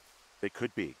 They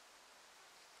could be.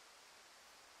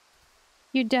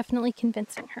 You're definitely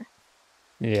convincing her.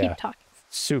 Yeah. Keep talking.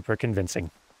 Super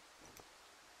convincing.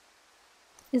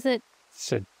 Is it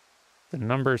Said the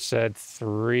number said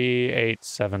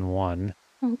 3871,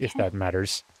 okay? if that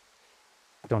matters.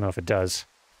 Don't know if it does.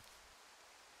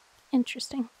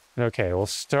 Interesting. Okay, we'll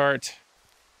start.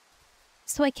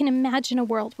 So I can imagine a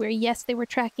world where, yes, they were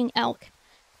tracking elk,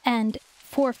 and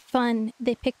for fun,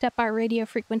 they picked up our radio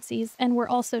frequencies and were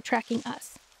also tracking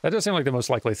us. That does seem like the most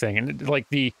likely thing. And like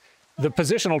the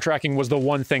positional tracking was the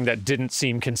one thing that didn't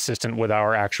seem consistent with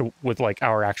our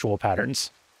actual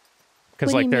patterns.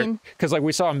 Because What like do you mean? because like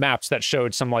we saw maps that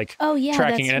showed some like Oh yeah,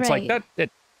 tracking, that's and it's right. like that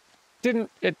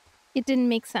It didn't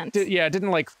make sense. it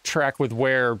didn't like track with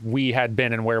where we had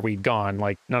been and where we'd gone.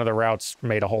 Like none of the routes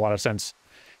made a whole lot of sense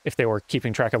if they were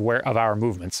keeping track of our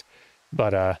movements.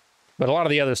 But a lot of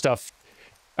the other stuff,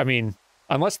 I mean,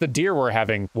 unless the deer were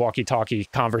having walkie-talkie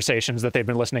conversations that they've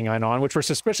been listening in on, which were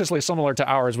suspiciously similar to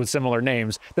ours with similar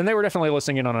names, then they were definitely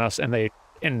listening in on us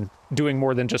and doing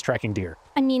more than just tracking deer.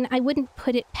 I mean, I wouldn't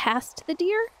put it past the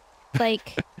deer.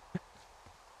 Like,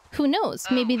 who knows?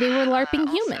 Maybe they were LARPing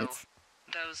Also, humans.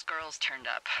 those girls turned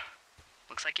up.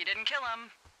 Looks like you didn't kill them.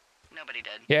 Nobody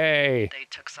did. Yay! They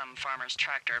took some farmer's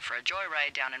tractor for a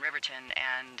joyride down in Riverton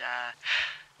and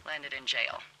landed in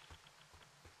jail.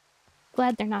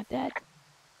 Glad they're not dead.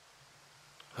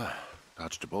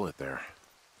 Dodged a bullet there.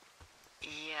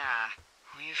 Yeah,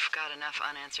 we've got enough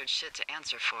unanswered shit to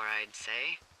answer for, I'd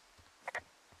say.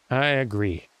 I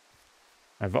agree.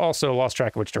 I've also lost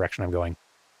track of which direction I'm going.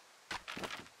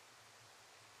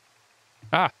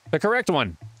 Ah, the correct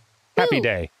one. Happy Woo.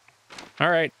 day. All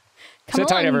right. Come Sit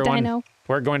tight, along, everyone. Dino.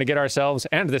 We're going to get ourselves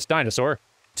and this dinosaur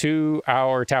to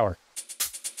our tower.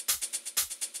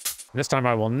 This time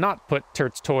I will not put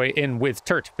Turt's toy in with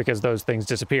Turt because those things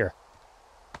disappear.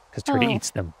 Because Turt Oh.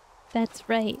 eats them. That's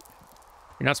right.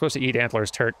 You're not supposed to eat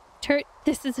antlers, Turt. Turt,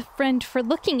 this is a friend for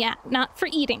looking at, not for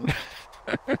eating.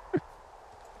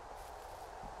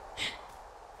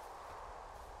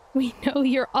 We know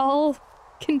your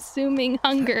all-consuming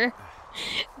hunger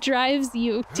drives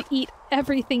you to eat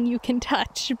everything you can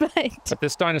touch, but But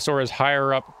this dinosaur is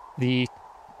higher up the...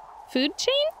 food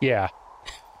chain? Yeah.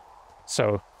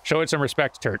 So, show it some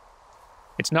respect, Turt.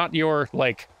 It's not your,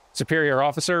 like, superior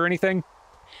officer or anything.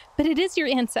 But it is your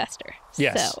ancestor.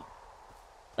 Yes. So,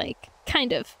 like,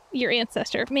 kind of your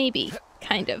ancestor. Maybe.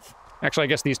 Kind of. Actually, I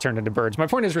guess these turned into birds. My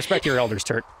point is respect your elders,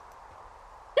 Turt.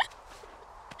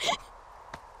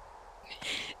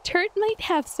 Turt might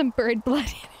have some bird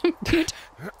blood in him. You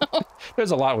don't know.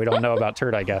 There's a lot we don't know about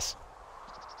Turt, I guess.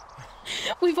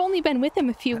 We've only been with him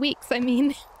a few weeks. I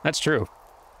mean, That's true.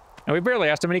 And we barely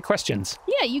asked him any questions.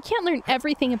 yeah, you can't learn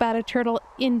everything about a turtle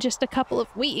in just a couple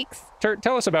of weeks. Turt,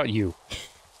 tell us about you.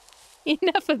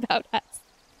 Enough about us.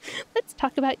 Let's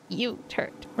talk about you,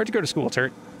 Turt. Where'd you go to school,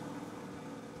 Turt?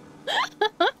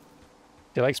 Do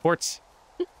you like sports?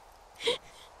 Do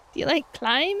you like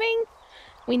climbing?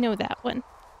 We know that one.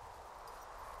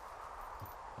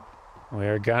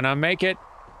 We're gonna make it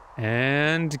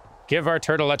and give our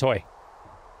turtle a toy.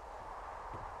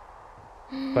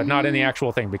 But not in the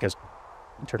actual thing because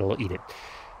the turtle will eat it.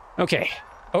 Okay,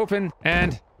 open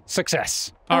and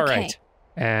success. All Okay. right.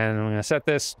 And I'm gonna set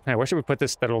this. Hey, where should we put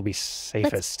this that it'll be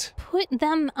safest? Put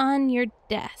them on your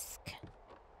desk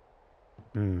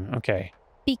Okay.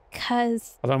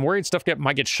 because Although I'm worried stuff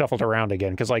might get shuffled around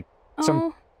again because like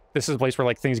this is a place where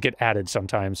like things get added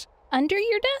sometimes. under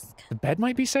your desk? The bed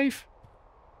might be safe.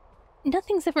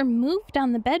 Nothing's ever moved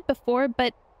on the bed before,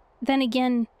 but then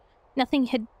again, nothing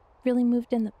had really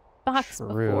moved in the box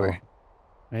before.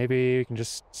 Maybe we can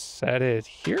just set it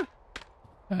here?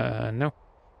 No. Come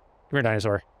here,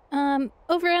 dinosaur.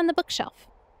 Over on the bookshelf.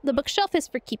 The bookshelf is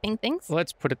for keeping things.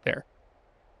 Let's put it there.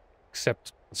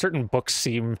 Except certain books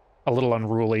seem a little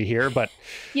unruly here, but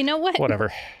You know what?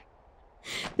 whatever.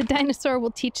 The dinosaur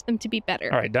will teach them to be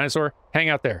better. All right, dinosaur, hang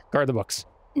out there. Guard the books.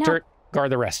 No. Turt,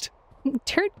 guard the rest.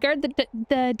 Turt, guard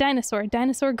the dinosaur.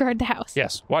 Dinosaur, guard the house.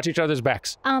 Yes, watch each other's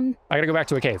backs. I gotta go back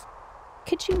to a cave.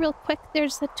 Could you real quick?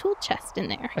 There's a tool chest in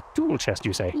there. A tool chest,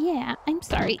 you say? Yeah, I'm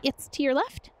sorry. It's to your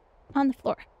left on the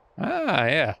floor. Ah,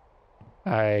 yeah.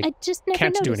 I just never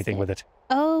can't do noticed anything with it.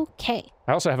 Okay.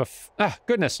 I also have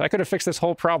goodness, I could have fixed this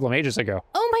whole problem ages ago.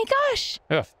 Oh my gosh.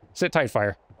 Ugh, sit tight,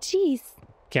 fire. Jeez.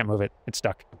 Can't move it. It's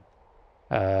stuck.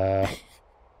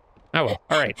 Oh well,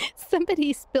 all right.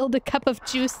 Somebody spilled a cup of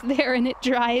juice there and it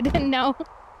dried, and now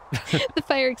the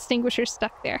fire extinguisher's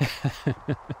stuck there.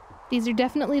 These are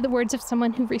definitely the words of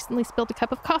someone who recently spilled a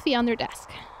cup of coffee on their desk.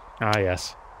 Ah,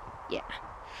 yes. Yeah.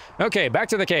 Okay, back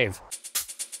to the cave.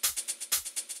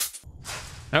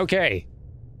 Okay.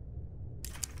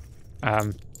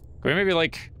 Can we maybe,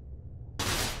 like,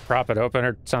 prop it open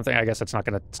or something? I guess that's not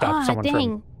going to stop someone dang.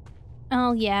 from...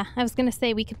 Oh, yeah. I was going to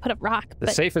say we could put a rock, The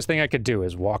but safest thing I could do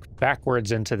is walk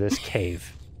backwards into this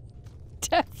cave.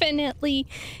 definitely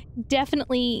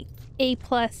A+,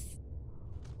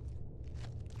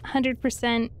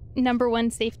 100% number one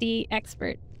safety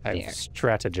expert I've there.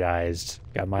 strategized.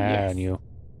 Got my eye on you.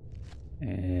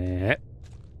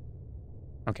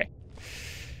 Okay.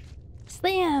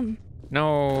 Slam.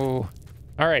 No.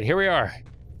 All right, here we are.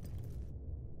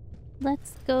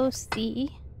 Let's go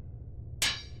see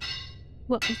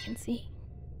what we can see.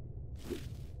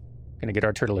 Gonna get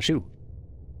our turtle a shoe.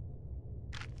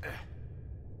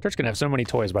 Turt's gonna have so many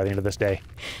toys by the end of this day.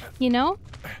 You know,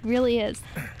 really is.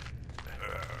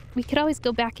 We could always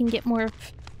go back and get more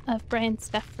of Brian's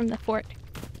stuff from the fort.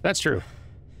 That's true.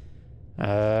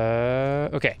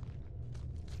 Okay.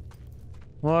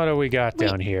 What do we got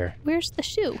down here? Where's the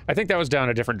shoe? I think that was down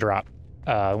a different drop.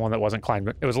 One that wasn't climbed.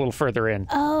 It was a little further in.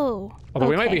 Oh. Although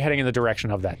we might be heading in the direction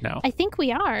of that now. I think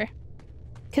we are.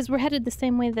 Because we're headed the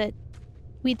same way that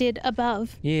we did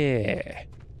above. Yeah.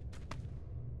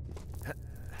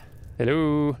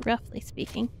 Hello. Roughly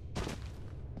speaking.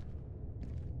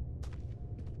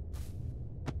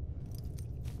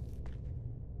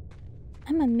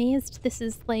 I'm amazed this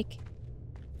is like...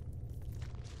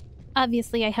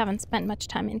 Obviously, I haven't spent much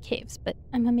time in caves, but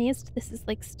I'm amazed this is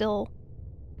like still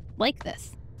like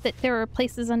this. That there are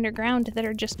places underground that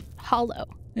are just hollow.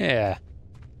 Yeah.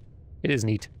 It is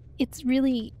neat. It's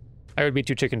really... I would be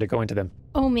too chicken to go into them.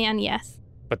 Oh man, yes.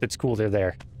 But it's cool they're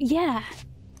there. Yeah.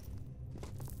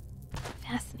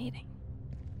 Fascinating.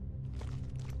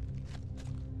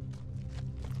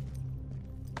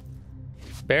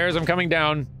 Bears, I'm coming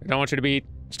down. I don't want you to be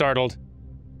startled.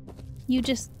 You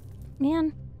just...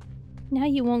 Man, now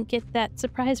you won't get that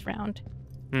surprise round.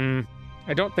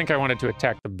 I don't think I wanted to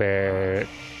attack the bear.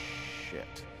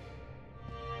 Shit.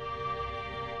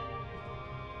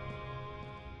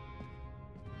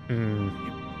 Yeah.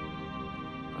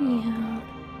 God.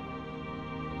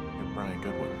 You're Brian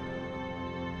Goodwin.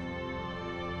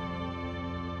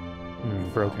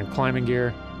 Broken climbing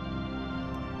gear.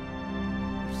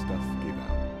 Your stuff gave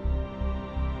out.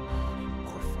 You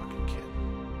poor fucking kid.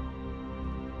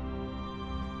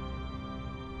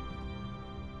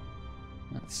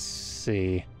 Let's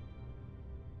see.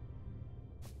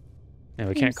 Yeah,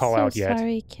 we can't call I'm out so yet.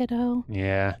 Sorry, kiddo.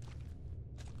 Yeah.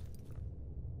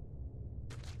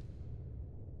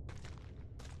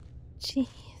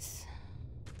 Jeez.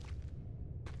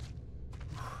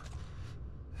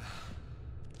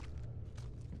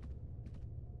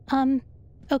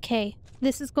 Okay.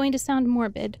 This is going to sound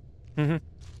morbid. Mm-hmm.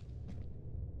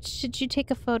 Should you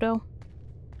take a photo?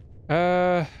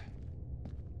 I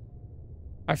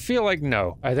feel like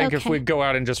no. I think if Okay. we go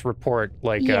out and just report,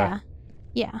 like, Yeah.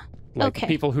 like Okay.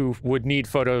 people who would need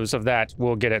photos of that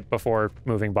will get it before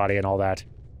moving body and all that.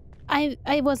 I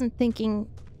wasn't thinking...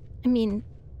 I mean,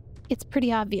 it's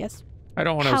pretty obvious. I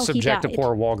don't want to How he subject a died.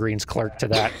 poor Walgreens clerk to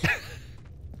that.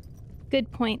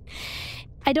 Good point.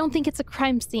 I don't think it's a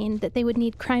crime scene that they would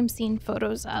need crime scene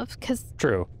photos of, because...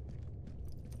 True.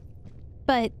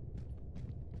 But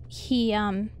he,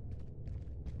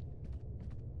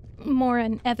 more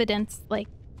an evidence, like,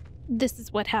 this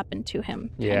is what happened to him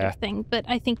kind Yeah. of thing. But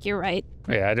I think you're right.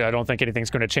 Yeah, I don't think anything's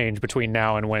going to change between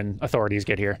now and when authorities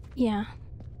get here. Yeah.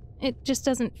 It just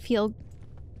doesn't feel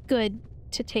good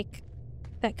to take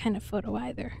that kind of photo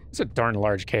either. It's a darn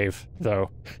large cave, though.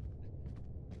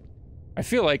 I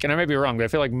feel like, and I may be wrong, but I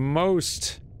feel like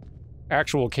most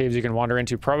actual caves you can wander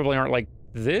into probably aren't like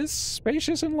this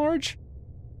spacious and large.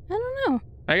 I don't know.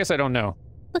 I guess I don't know.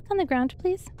 Look on the ground,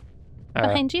 please. Uh,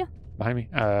 Behind you. Behind me?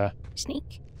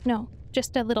 Snake. No,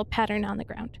 just a little pattern on the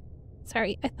ground.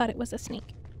 Sorry, I thought it was a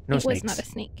snake. No it snakes. was not a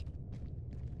snake.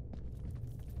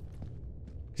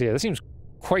 So yeah, this seems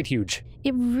quite huge.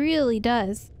 It really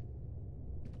does.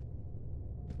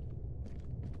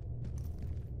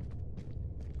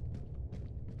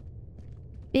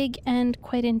 Big and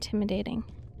quite intimidating.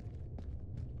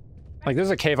 Like, this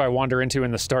is a cave I wander into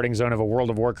in the starting zone of a World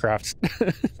of Warcraft.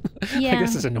 Yeah. Like,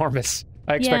 this is enormous.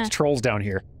 I expect Yeah. trolls down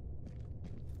here.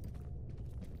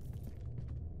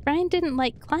 Brian didn't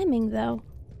like climbing, though.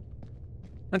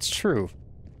 That's true.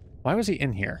 Why was he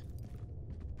in here?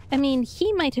 I mean,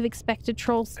 he might have expected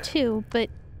trolls too, but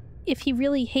if he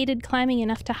really hated climbing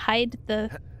enough to hide the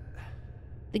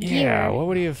gear... Yeah, what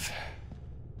would he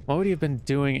have been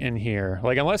doing in here?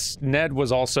 Like, unless Ned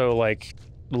was also, like,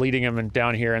 leading him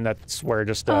down here and that's where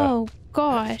just, Oh,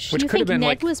 gosh. which You could have think been, Ned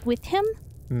like- was with him?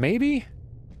 maybe?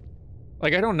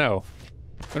 Like, I don't know.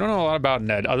 We don't know a lot about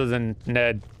Ned, other than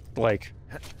Ned, like,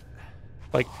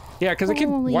 yeah, because a kid,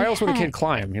 Holy why else would a kid heck.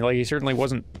 climb? Like, he certainly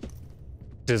wasn't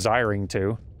desiring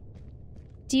to.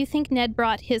 Do you think Ned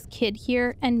brought his kid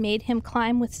here and made him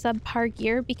climb with subpar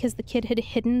gear because the kid had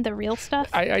hidden the real stuff?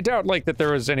 I doubt, like, that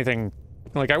there was anything,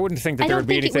 like, I wouldn't think that I there don't would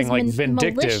be think it anything, was like,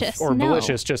 vindictive malicious, or no.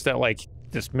 malicious, just that, like,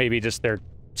 maybe just their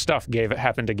stuff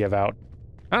happened to give out.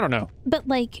 I don't know. But,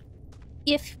 like,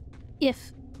 if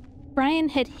Brian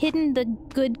had hidden the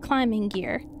good climbing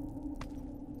gear,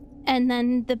 And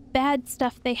then the bad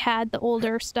stuff they had, the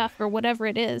older stuff or whatever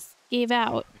it is, gave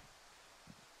out.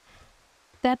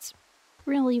 That's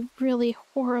really, really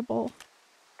horrible.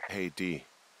 Hey, D.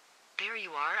 There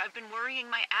you are. I've been worrying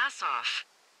my ass off.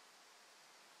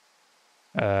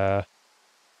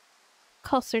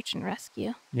 Call search and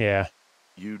rescue. Yeah.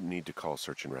 You need to call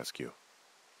search and rescue.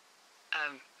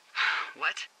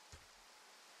 What?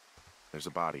 There's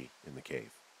a body in the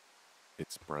cave.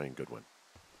 It's Brian Goodwin.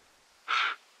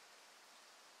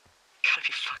 Gotta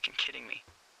be fucking kidding me.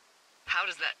 How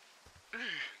does that...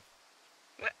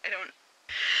 What? I don't...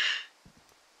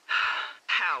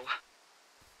 How?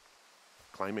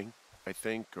 Climbing, I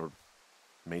think, or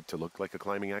made to look like a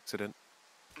climbing accident.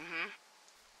 Mm-hmm.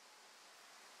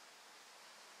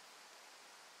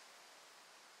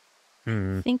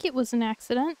 I think it was an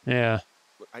accident. Yeah.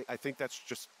 I think that's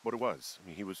just what it was. I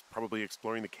mean, he was probably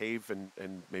exploring the cave and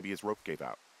maybe his rope gave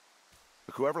out.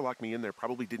 Look, whoever locked me in there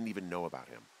probably didn't even know about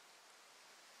him.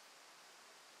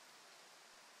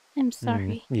 I'm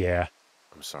sorry. Yeah.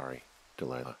 I'm sorry,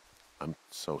 Delilah. I'm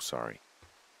so sorry.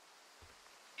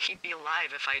 He'd be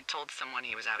alive if I'd told someone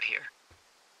he was out here.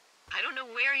 I don't know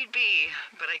where he'd be,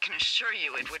 but I can assure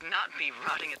you it would not be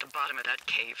rotting at the bottom of that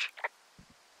cave.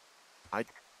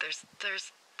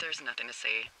 There's nothing to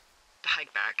say.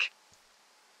 Hike back.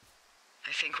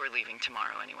 I think we're leaving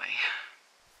tomorrow anyway.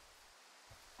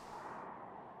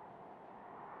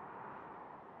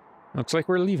 Looks like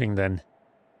we're leaving then.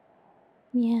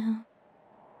 Yeah.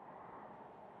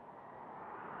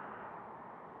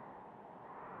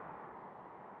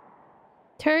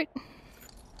 Turt.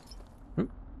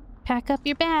 Pack up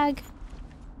your bag.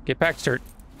 Get packed, Turt.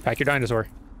 Pack your dinosaur.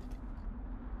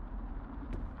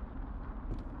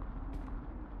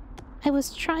 I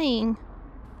was trying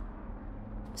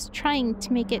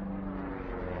to make it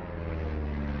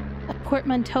a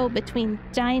portmanteau between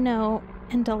Dino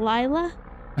and Delilah.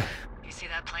 You see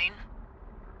that plane?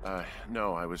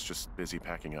 No, I was just busy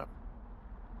packing up.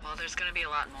 Well, there's gonna be a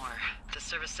lot more. The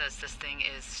service says this thing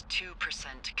is 2%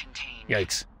 contained.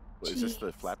 Yikes. Is this the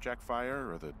Jeez. flapjack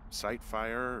fire or the site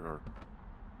fire or...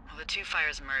 Well, the two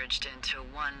fires merged into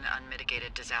one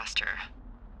unmitigated disaster.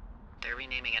 They're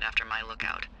renaming it after my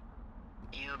lookout.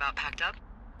 You about packed up?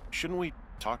 Shouldn't we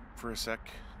talk for a sec,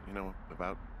 you know,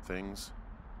 about things?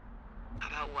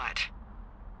 About what?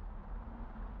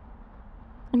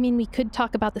 I mean, we could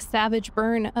talk about the savage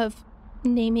burn of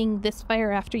naming this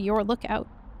fire after your lookout.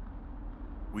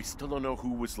 We still don't know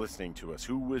who was listening to us,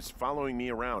 who was following me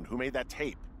around, who made that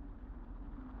tape.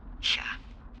 Yeah.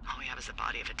 All we have is the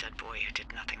body of a dead boy who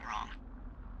did nothing wrong.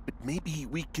 But maybe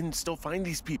we can still find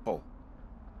these people.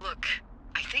 Look,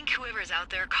 I think whoever's out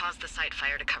there caused the site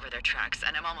fire to cover their tracks,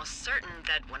 and I'm almost certain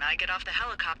that when I get off the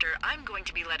helicopter, I'm going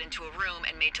to be led into a room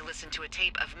and made to listen to a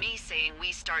tape of me saying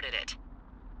we started it.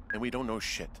 And we don't know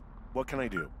shit. What can I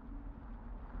do?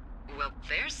 Well,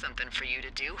 there's something for you to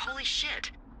do. Holy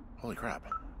shit. Holy crap.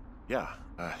 Yeah,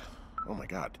 oh my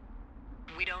god.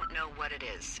 We don't know what it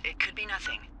is. It could be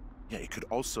nothing. Yeah, it could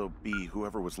also be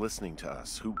whoever was listening to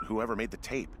us, whoever made the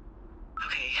tape.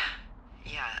 Okay.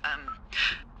 Yeah,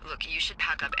 look, you should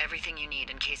pack up everything you need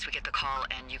in case we get the call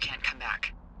and you can't come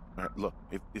back. All right, look,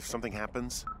 if something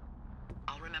happens...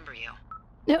 I'll remember you.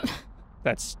 No.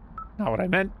 That's not what I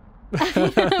meant.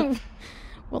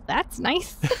 Well, that's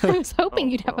nice. I was hoping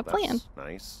you'd have a plan. That's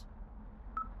nice.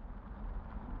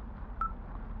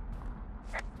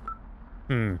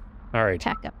 All right.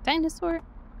 Pack up dinosaur.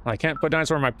 I can't put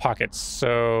dinosaur in my pockets,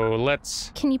 so let's...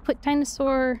 Can you put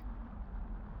dinosaur?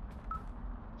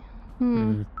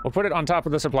 We'll put it on top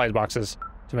of the supplies boxes.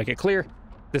 To make it clear,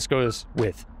 this goes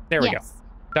with. There we go. Yes.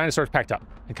 Dinosaur's packed up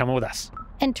and coming with us.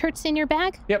 And Turt's in your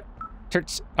bag? Yep.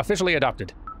 Turt's officially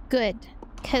adopted. Good.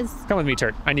 Because Come with me,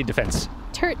 Turt. I need defense.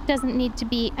 Turt doesn't need to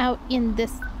be out in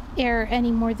this air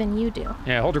any more than you do.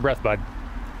 Yeah, hold your breath, bud.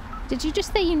 Did you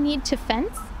just say you need to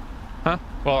fence? Huh?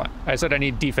 Well, I said I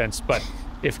need defense, but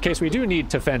if in case we do need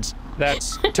to fence,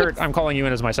 that's Turt. I'm calling you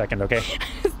in as my second, okay? I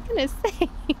was gonna say.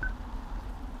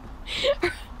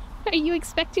 Are you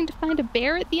expecting to find a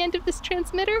bear at the end of this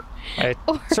transmitter? I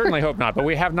certainly hope not, but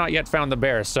we have not yet found the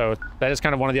bear, so that is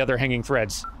kind of one of the other hanging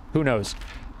threads. Who knows?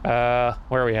 Where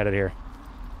are we headed here?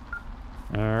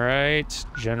 All right,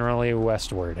 generally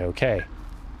westward. Okay.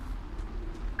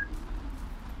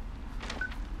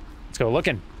 Let's go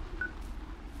looking.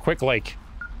 Quick lake.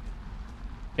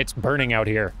 It's burning out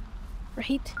here.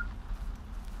 Right?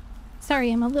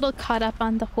 Sorry, I'm a little caught up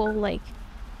on the whole, like,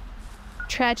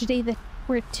 tragedy that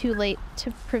we're too late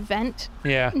to prevent.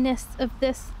 Yeah. Ness of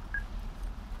this.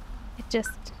 It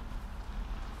just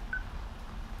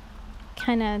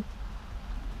kind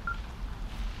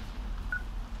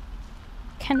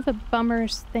kind of a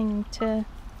bummer's thing to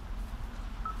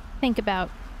think about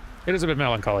It is a bit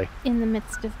melancholy. in the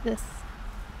midst of this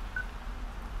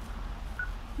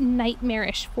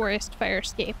nightmarish forest fire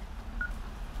escape.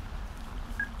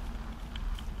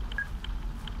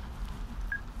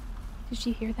 Did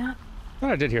you hear that? Oh,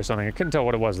 I did hear something. I couldn't tell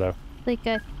what it was, though. Like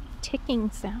a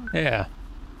ticking sound. Yeah.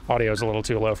 Audio's a little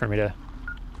too low for me to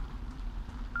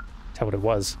tell what it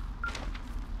was.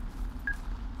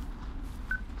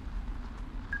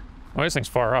 Oh, this thing's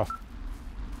far off.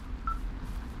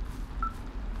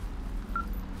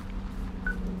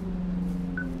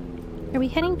 Are we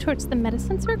heading towards the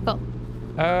medicine circle?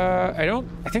 I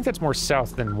think that's more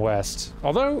south than west.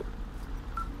 Although,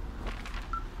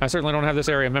 I certainly don't have this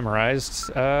area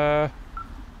memorized. We're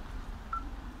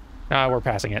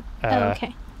passing it. Oh,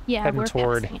 okay. Yeah, heading we're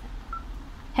toward- passing it.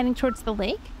 Heading towards the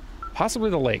lake? Possibly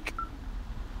the lake.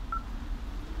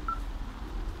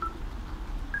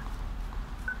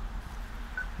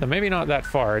 Though maybe not that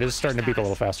far. It is starting to beep a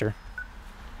little faster.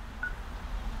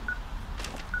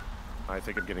 I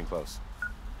think I'm getting close.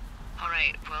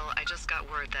 Alright, well, I just got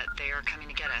word that they are coming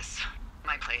to get us.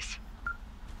 My place.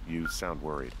 You sound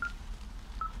worried.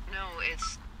 No,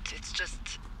 it's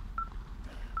just...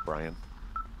 Brian?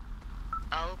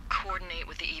 I'll coordinate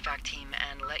with the evac team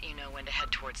and let you know when to head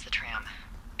towards the tram.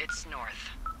 It's north.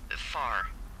 Far.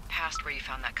 Past where you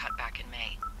found that cut back in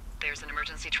May. There's an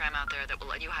emergency tram out there that will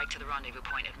let you hike to the rendezvous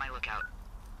point at my lookout.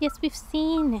 Yes, we've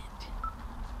seen it.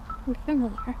 We're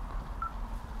familiar.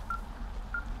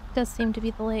 Does seem to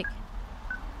be the lake.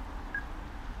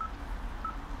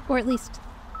 Or at least,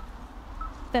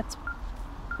 that's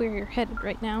where you're headed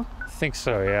right now. I think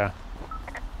so,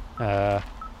 yeah.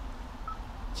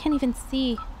 Can't even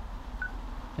see.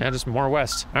 Yeah, just more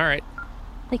west. All right.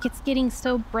 Like, it's getting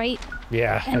so bright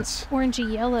Yeah, and it's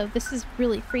orangey yellow. This is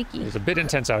really freaky. a bit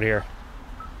intense out here.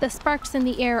 The sparks in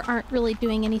the air aren't really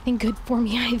doing anything good for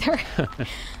me either.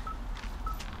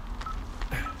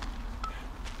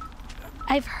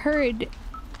 I've heard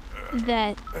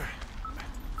that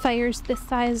fires this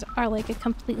size are like a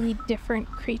completely different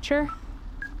creature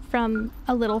from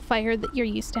a little fire that you're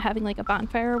used to having, like a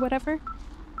bonfire or whatever.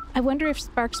 I wonder if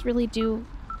sparks really do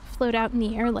float out in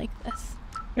the air like this.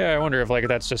 Yeah, I wonder if like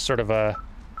that's just sort of a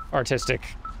artistic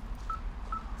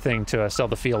thing to sell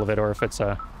the feel of it, or if it's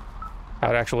how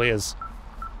it actually is.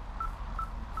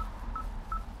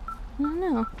 I don't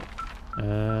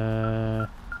know.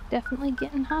 Definitely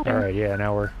getting hotter. All right, yeah.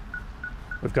 Now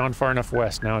we've gone far enough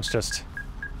west. Now it's just.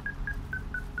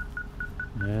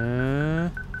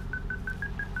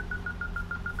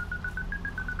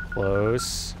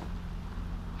 Close.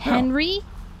 Henry?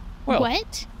 Well,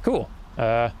 What? Cool.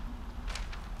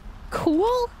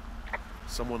 Cool?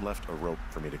 Someone left a rope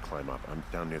for me to climb up. I'm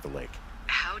down near the lake.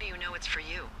 How do you know it's for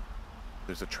you?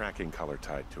 There's a tracking collar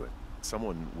tied to it.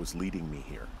 Someone was leading me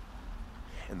here.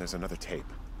 And there's another tape.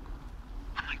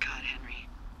 Oh my god, Henry.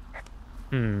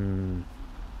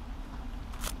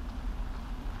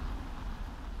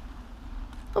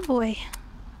 Oh boy.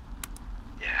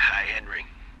 Yeah, hi, Henry.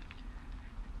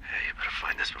 Hey, you better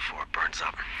find this before it burns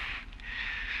up.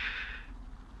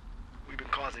 We've been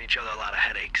causing each other a lot of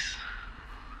headaches.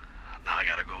 Now I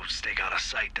gotta go stake out a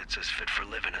site that's as fit for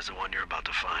living as the one you're about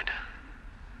to find.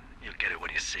 You'll get it when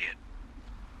you see it.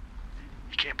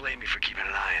 You can't blame me for keeping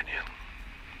an eye on you.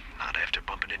 Not after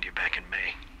bumping into you back in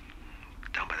May.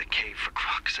 Down by the cave, for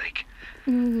croc's sake.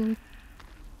 I've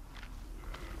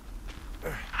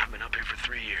been up here for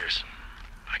 3 years.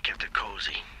 I kept it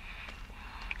cozy.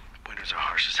 Winters are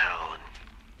harsh as hell, and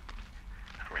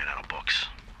I ran out of books.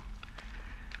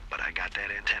 But I got that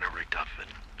antenna rigged up, and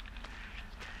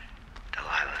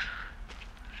Delilah,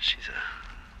 she's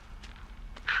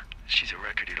a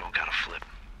record you don't gotta flip.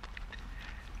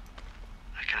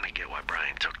 I kinda get why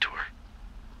Brian took to her.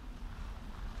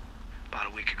 About a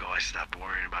week ago, I stopped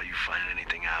worrying about you finding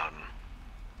anything out, and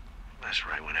that's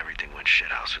right when everything went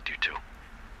shithouse with you two.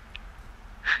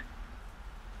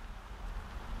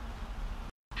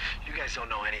 You guys don't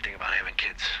know anything about having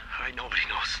kids. All right, nobody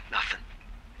knows nothing.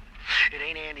 It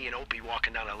ain't Andy and Opie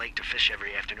walking down a lake to fish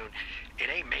every afternoon. It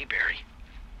ain't Mayberry.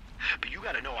 But you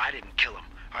gotta know I didn't kill him.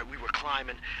 All right, we were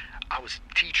climbing. I was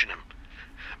teaching him.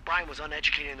 Brian was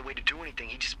uneducated in the way to do anything.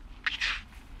 He just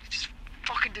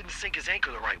fucking didn't sink his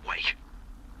anchor the right way.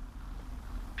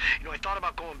 You know, I thought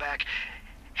about going back,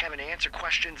 having to answer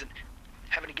questions, and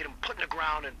having to get him put in the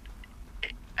ground, and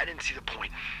I didn't see the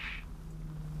point.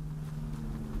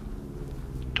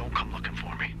 Don't come looking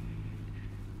for me.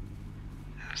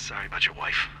 I'm sorry about your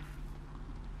wife.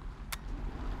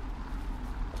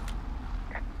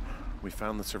 We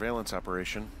found the surveillance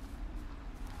operation.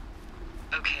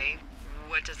 Okay,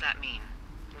 what does that mean?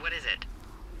 What is it?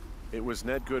 It was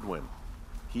Ned Goodwin.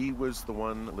 He was the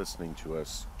one listening to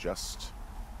us, just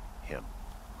him.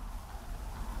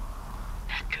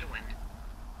 Ned Goodwin.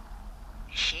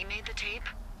 He made the tape?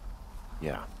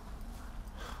 Yeah.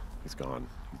 He's gone.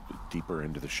 He's deeper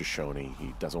into the Shoshone.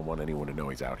 He doesn't want anyone to know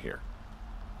he's out here.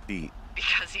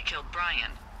 Because he killed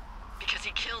Brian. Because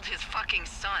he killed his fucking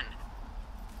son.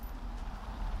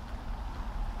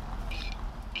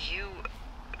 You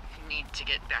need to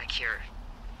get back here.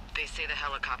 They say the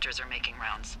helicopters are making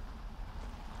rounds.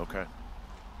 Okay.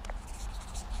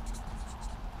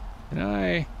 Can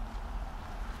I?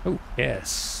 Oh,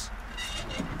 yes.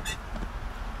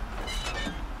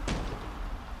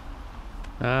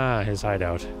 Ah, his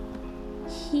hideout.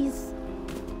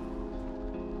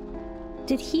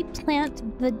 Did he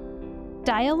plant the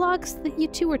dialogues that you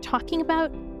two were talking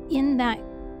about in that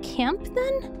camp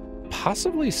then?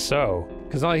 Possibly so.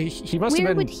 Because he must Where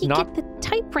have been would he not... get the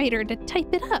typewriter to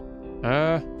type it up?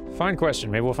 Fine question.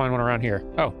 Maybe we'll find one around here.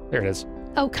 Oh, there it is.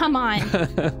 Oh, come on.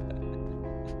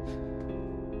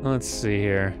 Let's see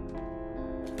here.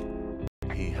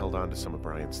 He held on to some of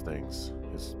Brian's things.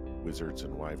 His wizards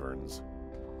and wyverns.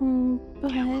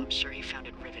 But... Yeah, well, I'm sure he found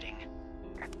it riveting.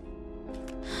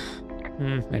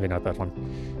 Maybe not that one.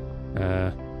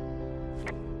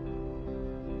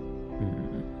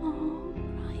 Oh,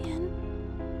 Brian.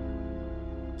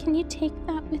 Can you take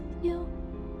that with you?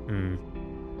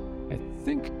 I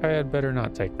think I had better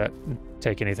not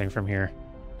take anything from here.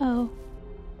 Oh.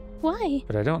 Why?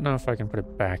 But I don't know if I can put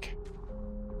it back.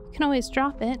 You can always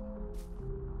drop it.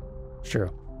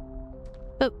 True.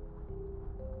 But...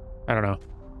 I don't know.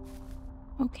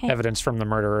 Okay. Evidence from the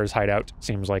murderer's hideout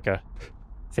seems like a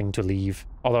thing to leave.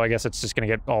 Although I guess it's just going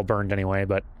to get all burned anyway,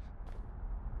 but...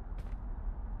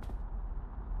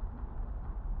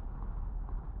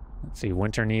 Let's see,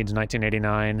 winter needs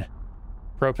 1989.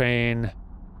 Propane,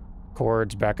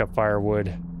 cords, backup firewood,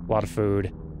 a lot of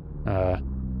food.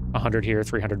 100 here,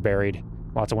 300 buried.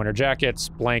 Lots of winter jackets,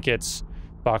 blankets,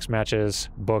 box matches,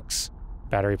 books,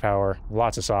 battery power,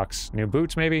 lots of socks, new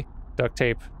boots maybe, duct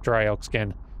tape, dry elk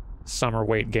skin, summer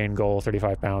weight gain goal,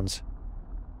 35 pounds.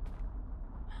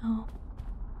 Wow.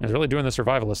 He's really doing the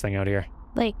survivalist thing out here.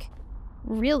 Like,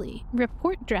 really?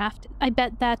 Report draft? I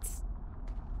bet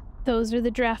those are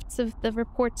the drafts of the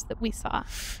reports that we saw.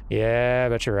 Yeah, I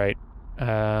bet you're right.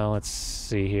 Let's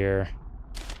see here.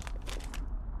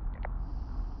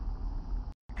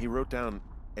 He wrote down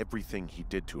everything he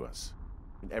did to us.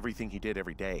 And everything he did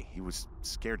every day. He was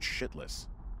scared shitless.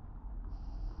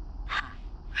 Huh,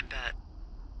 I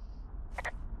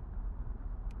bet.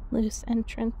 Loose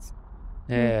entrance.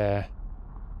 Yeah.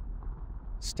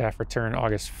 Staff return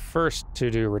August 1st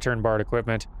to do return barred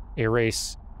equipment,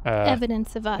 erase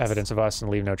Evidence of us. evidence of us,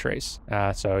 and leave no trace.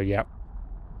 So, yeah.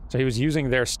 So he was using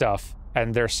their stuff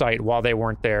and their site while they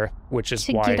weren't there, which is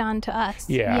to why... get on to us.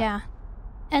 Yeah. Yeah.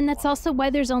 And that's also why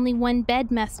there's only one bed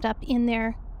messed up in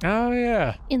their Oh,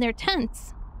 yeah.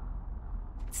 tents.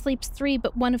 It sleeps 3,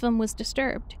 but one of them was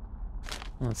disturbed.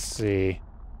 Let's see.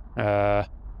 Oh,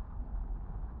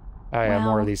 yeah,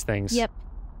 more of these things. Yep.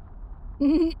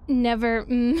 Never.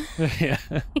 Yeah.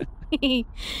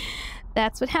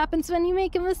 That's what happens when you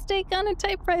make a mistake on a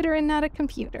typewriter and not a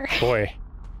computer. Boy.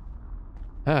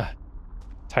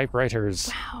 Typewriters.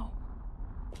 Wow.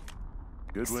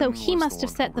 Goodwin So he was must the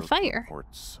have one set who the wrote fire.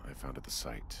 Reports I found at the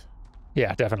site.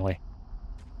 Yeah, definitely.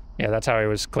 Yeah, that's how he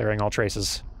was clearing all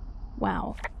traces.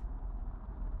 Wow.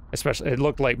 Especially, it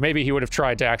looked like maybe he would have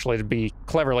tried to actually be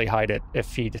cleverly hide it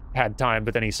if he'd had time,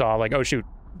 but then he saw, like, oh shoot,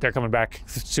 they're coming back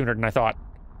sooner than I thought.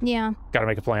 Yeah. Gotta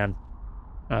make a plan.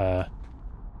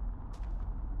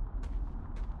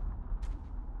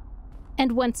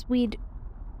 And once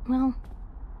well,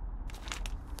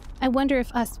 I wonder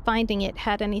if us finding it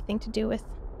had anything to do with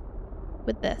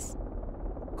this.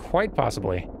 Quite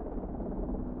possibly.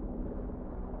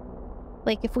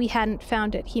 Like, if we hadn't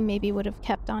found it, he maybe would have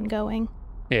kept on going.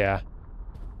 Yeah.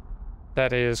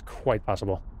 That is quite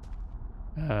possible.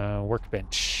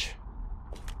 Workbench.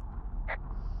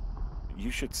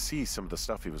 You should see some of the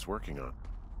stuff he was working on.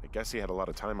 I guess he had a lot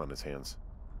of time on his hands.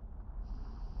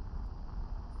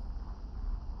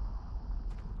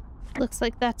 Looks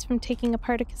like that's from taking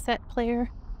apart a cassette player.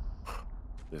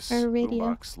 This Or radio.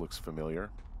 boombox looks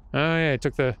familiar. Oh, yeah, he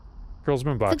took the girl's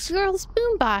boombox. The girl's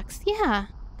boombox, yeah.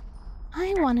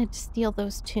 I wanted to steal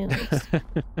those tunes.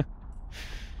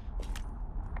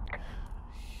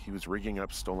 He was rigging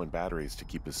up stolen batteries to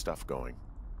keep his stuff going.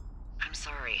 I'm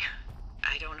sorry.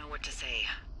 I don't know what to say.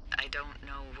 I don't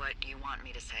know what you want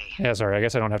me to say. Yeah, sorry, I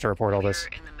guess I don't have to report all this.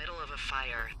 We're in the middle of a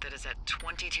fire that is at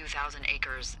 22,000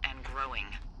 acres and growing.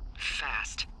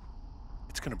 Fast.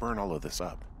 It's gonna burn all of this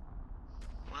up.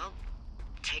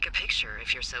 take a picture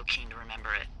if you're so keen to remember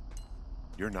it.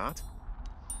 You're not?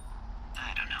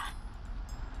 I don't know.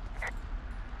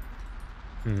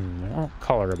 I won't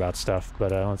call her about stuff,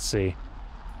 but let's see.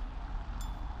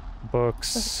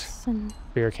 Books, And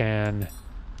beer can.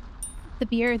 the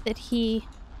beer that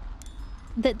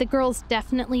the girls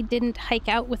definitely didn't hike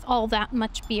out with all that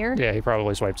much beer. Yeah, he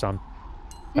probably swiped some.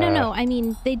 No, I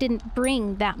mean, they didn't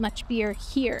bring that much beer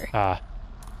here. Ah,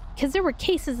 Because there were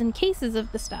cases and cases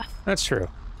of the stuff. that's true.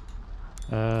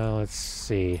 Let's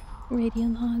see. Radio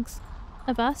logs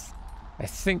of us. I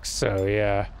think so,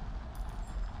 yeah.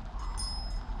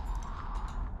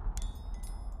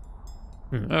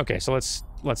 Okay, so let's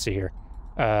see here.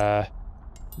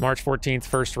 March 14th,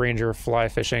 first ranger fly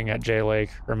fishing at J Lake.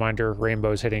 Reminder,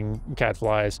 rainbows hitting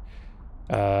catflies.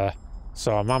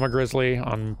 Saw Mama Grizzly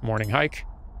on morning hike.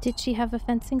 Did she have a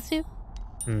fencing suit?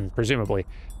 Presumably.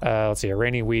 Let's see, a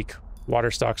rainy week.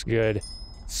 Water stock's good.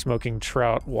 Smoking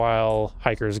trout while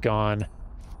hiker's gone.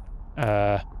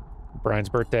 Brian's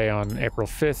birthday on April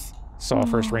 5th. Saw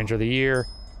first ranger of the year.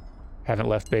 Haven't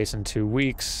left base in 2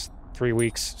 weeks. 3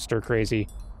 weeks. Stir crazy.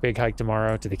 Big hike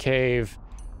tomorrow to the cave.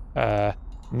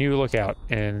 New lookout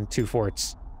in Two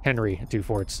Forts. Henry at Two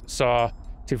Forts. Saw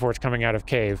Two Forts coming out of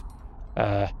cave.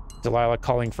 Delilah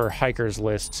calling for hiker's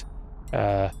list.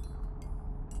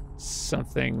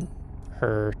 Something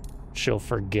she'll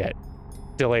forget.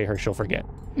 Delay her, she'll forget.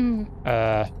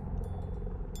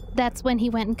 That's when he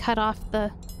went and cut off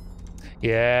the...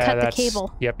 Yeah, Cut the that's...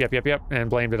 cable. Yep, and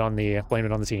blamed it on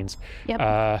the teens.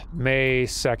 Yep. May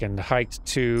 2nd, hiked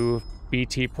to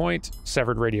BT Point,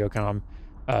 severed radio comm.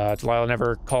 Delilah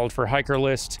never called for hiker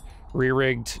list.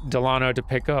 Re-rigged Delano to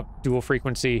pick up dual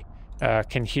frequency.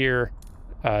 Can hear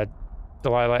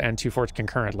Delilah and Two Forts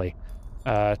concurrently.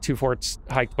 Two Forts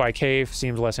hiked by cave,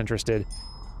 seemed less interested.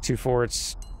 Two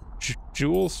Forts,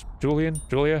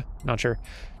 Julia, not sure.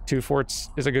 Two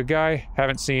Forts is a good guy.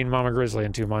 Haven't seen Mama Grizzly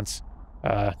in 2 months.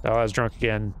 Delilah's drunk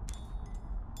again.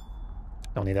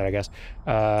 Don't need that, I guess.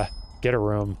 Get a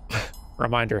room.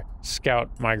 Reminder,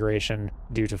 scout migration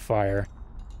due to fire.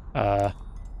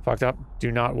 Fucked up,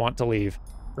 do not want to leave.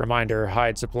 Reminder,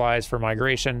 hide supplies for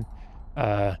migration.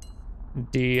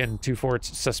 D and Two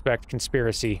Forts suspect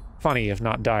conspiracy. Funny, if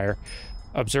not dire.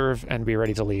 Observe and be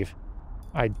ready to leave.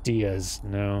 Ideas,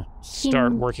 no.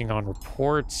 Start working on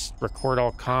reports. Record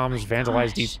all comms.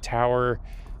 Vandalize deep tower.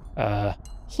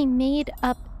 He made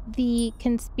up the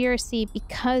conspiracy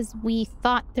because we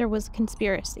thought there was a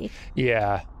conspiracy.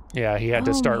 Yeah, he had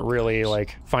to start really,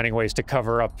 like, finding ways to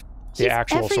cover up the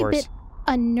actual source. He's every bit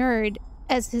a nerd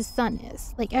as his son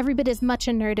is. Like, every bit as much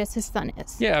a nerd as his son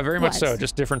is. Yeah, very much so.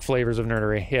 Just different flavors of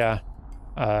nerdery. Yeah.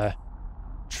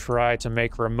 Try to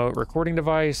make remote recording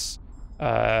device.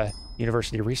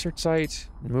 University research site.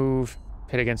 Move.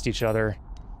 Pit against each other.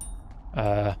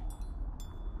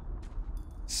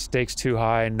 Stakes too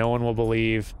high. No one will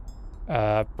believe.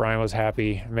 Brian was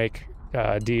happy. Make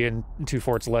D and Two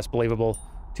Forts less believable.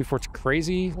 Two Forts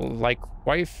crazy. Like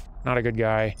wife. Not a good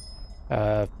guy.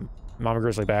 Mama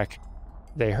Grizzly back.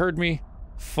 They heard me.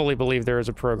 Fully believe there is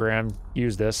a program.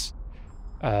 Use this.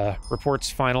 Reports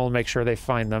final. Make sure they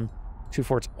find them. Two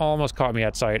Forts almost caught me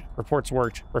at sight. Reports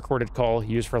worked. Recorded call.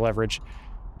 Used for leverage.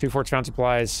 Two Forts found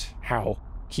supplies. How?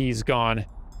 Keys gone.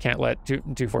 Can't let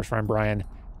Two Forts find Brian.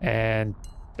 And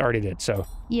already did, so.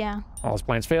 Yeah. All his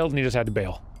plans failed and he just had to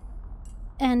bail.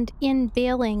 And in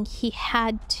bailing, he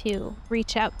had to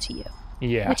reach out to you.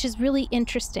 Yeah. Which is really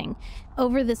interesting.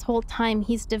 Over this whole time,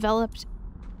 he's developed,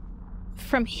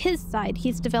 from his side,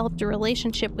 he's developed a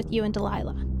relationship with you and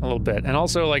Delilah. A little bit. And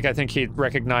also, like, I think he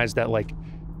recognized that, like,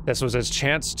 this was his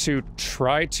chance to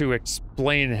try to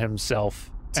explain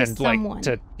himself. To and, someone.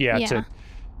 like, to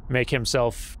make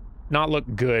himself not look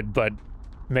good, but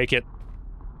make it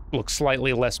look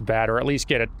slightly less bad, or at least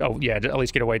get it, at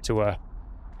least get a way to,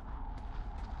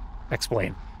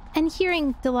 explain. And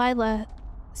hearing Delilah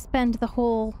spend the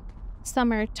whole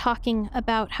summer talking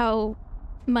about how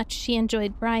much she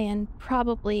enjoyed Brian,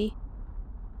 probably,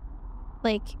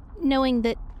 like, knowing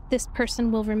that this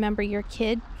person will remember your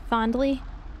kid fondly,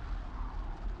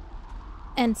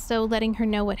 and so letting her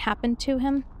know what happened to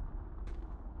him.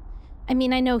 I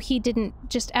mean, I know he didn't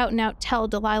just out and out tell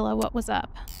Delilah what was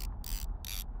up.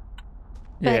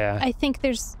 But Yeah. I think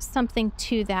there's something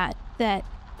to that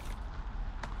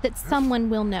someone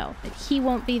will know, that he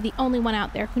won't be the only one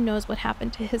out there who knows what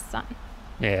happened to his son.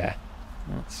 Yeah.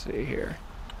 Let's see here.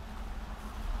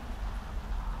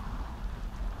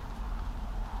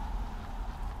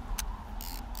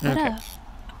 What Okay.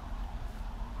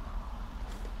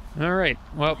 All right.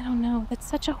 Well, I don't know. That's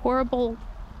such a horrible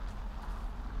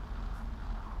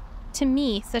to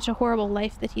me, such a horrible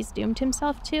life that he's doomed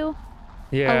himself to.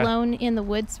 Yeah. Alone in the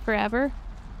woods forever.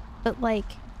 But, like,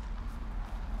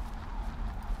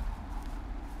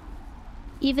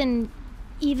 even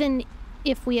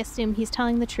if we assume he's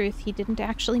telling the truth, he didn't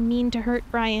actually mean to hurt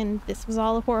Brian, this was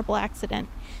all a horrible accident,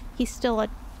 he's still a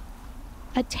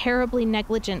terribly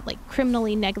negligent, like,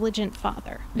 criminally negligent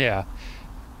father. Yeah.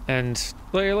 And,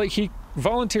 like, he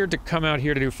volunteered to come out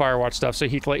here to do Firewatch stuff, so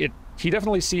he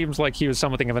definitely seems like he was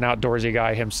something of an outdoorsy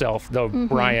guy himself, though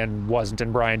Brian wasn't,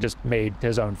 and Brian just made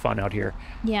his own fun out here.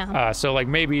 Yeah. So, like,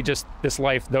 maybe just this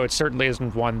life, though it certainly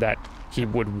isn't one that he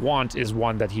would want, is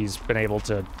one that he's been able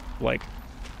to, like,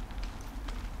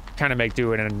 kind of make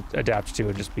do and adapt to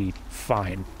and just be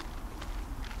fine.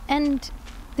 And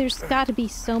there's got to be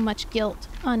so much guilt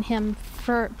on him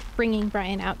for bringing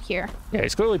Brian out here. Yeah,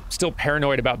 he's clearly still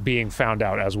paranoid about being found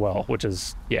out as well, which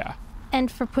is, yeah.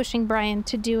 And for pushing Brian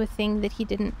to do a thing that he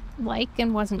didn't like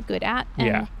and wasn't good at.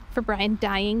 And for Brian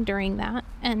dying during that.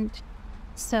 And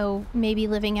so maybe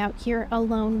living out here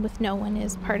alone with no one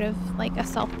is part of, like, a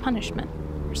self-punishment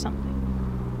or something.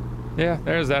 Yeah,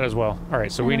 there's that as well. All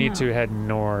right, so we need to head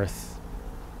north.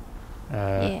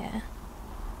 Yeah.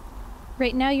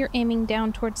 Right now you're aiming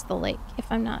down towards the lake,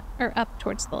 if I'm not, or up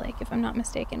towards the lake, if I'm not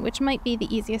mistaken, which might be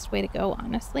the easiest way to go,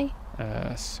 honestly.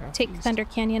 Take Thunder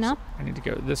Canyon up. I need to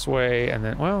go this way, and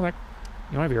then, well,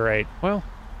 you might be right. Well,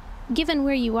 given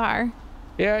where you are,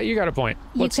 yeah, you got a point.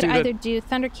 You could either do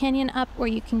Thunder Canyon up, or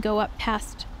you can go up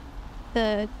past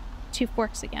the Two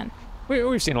Forks again.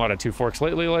 We've seen a lot of Two Forks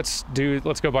lately. Let's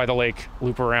go by the lake,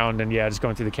 loop around, and yeah, just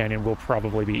going through the canyon will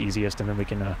probably be easiest, and then we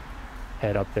can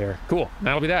head up there. Cool.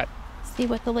 That'll be that. See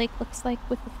what the lake looks like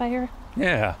with the fire.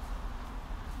 Yeah.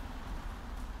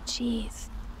 Jeez.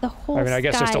 The whole sky... I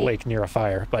guess just a lake near a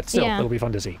fire, but still, it'll be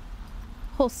fun to see.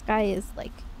 Whole sky is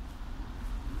like...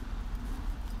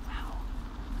 Wow.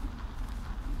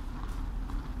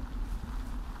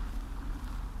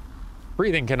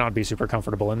 Breathing cannot be super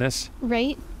comfortable in this.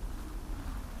 Right?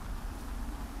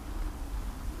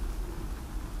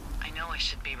 I know I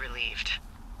should be relieved.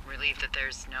 Relieved that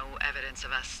there's no evidence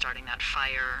of us starting that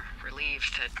fire.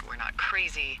 Relieved that we're not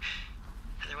crazy.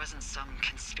 That there wasn't some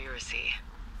conspiracy.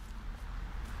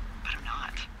 But I'm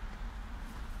not.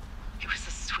 He was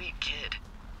a sweet kid.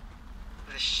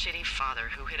 With a shitty father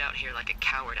who hid out here like a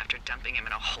coward after dumping him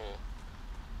in a hole.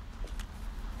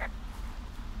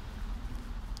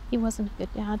 He wasn't a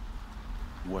good dad.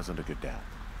 He wasn't a good dad.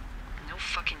 No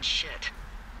fucking shit.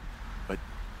 But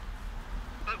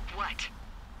what?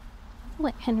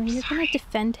 What, Henry, you're gonna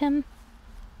defend him?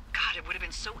 God, it would have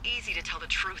been so easy to tell the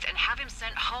truth and have him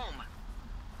sent home.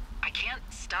 I can't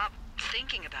stop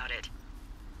thinking about it.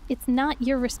 It's not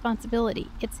your responsibility.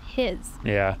 It's his.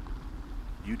 Yeah.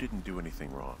 You didn't do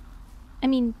anything wrong. I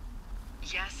mean...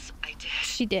 Yes, I did.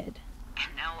 She did.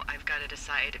 And now I've got to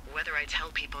decide whether I tell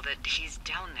people that he's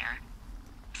down there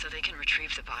so they can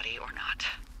retrieve the body or not.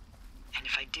 And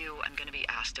if I do, I'm going to be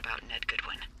asked about Ned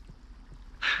Goodwin.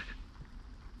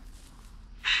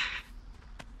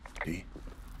 D?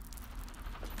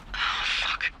 Oh,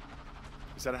 fuck.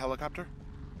 Is that a helicopter?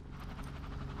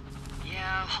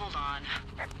 Yeah, hold on.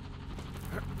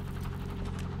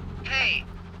 Hey!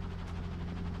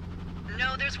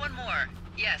 No, there's one more.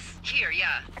 Yes, here,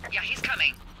 yeah. Yeah, he's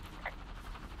coming.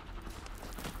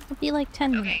 It'll be like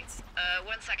 10 Okay, minutes.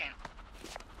 1 second.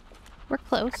 We're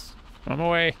close. I'm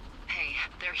away. Hey,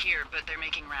 they're here, but they're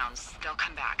making rounds. They'll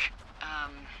come back.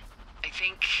 I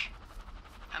think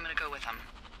I'm gonna go with them.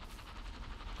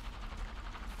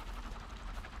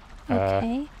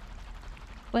 Okay.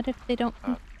 What if they don't...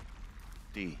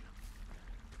 D.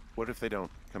 What if they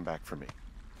don't come back for me?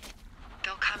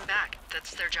 They'll come back.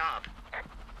 That's their job.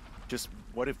 Just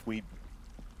what if we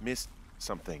missed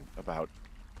something about...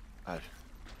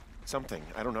 something.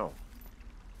 I don't know.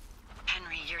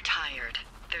 Henry, you're tired.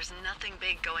 There's nothing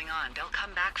big going on. They'll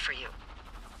come back for you.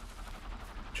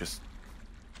 Just...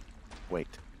 wait.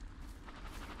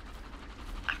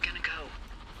 I'm gonna go.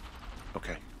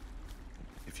 Okay.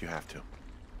 If you have to.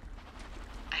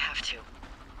 I have to.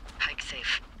 Hike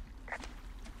safe.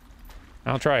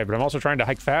 I'll try, but I'm also trying to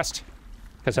hike fast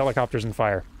because helicopters and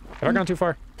fire. Have I gone too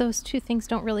far? Those two things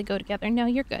don't really go together. No,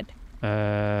 you're good.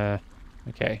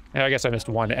 Okay. I guess I missed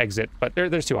one exit, but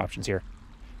there's two options here.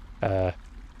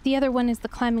 The other one is the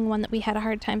climbing one that we had a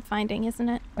hard time finding, isn't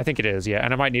it? I think it is, yeah.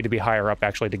 And I might need to be higher up,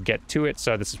 actually, to get to it,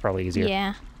 so this is probably easier.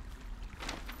 Yeah.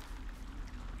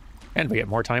 And we get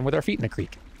more time with our feet in the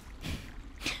creek.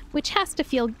 Which has to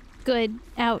feel good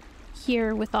out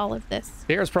here with all of this.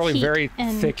 The air is probably very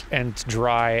thick and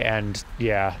dry and,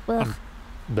 yeah.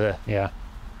 Bleh. Yeah.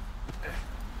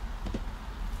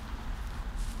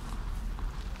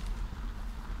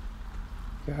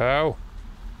 Go.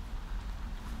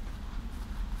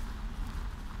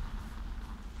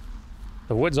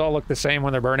 The woods all look the same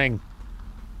when they're burning.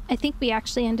 I think we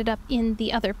actually ended up in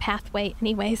the other pathway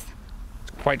anyways.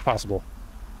 It's quite possible.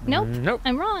 Nope. Nope.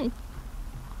 I'm wrong.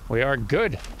 We are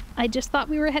good. I just thought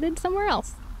we were headed somewhere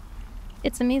else.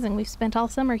 It's amazing. We've spent all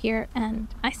summer here, and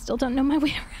I still don't know my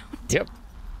way around. Yep.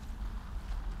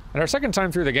 And our second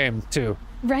time through the game, too.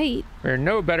 Right. We're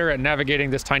no better at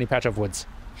navigating this tiny patch of woods.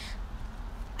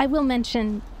 I will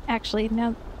mention, actually,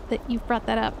 now that you've brought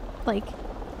that up, like,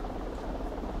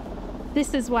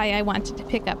 this is why I wanted to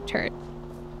pick up Turt.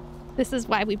 This is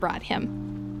why we brought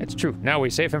him. It's true. Now we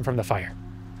save him from the fire.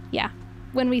 Yeah.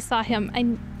 When we saw him,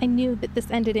 I knew that this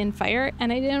ended in fire,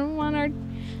 and I didn't want our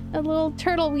little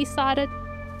turtle we saw to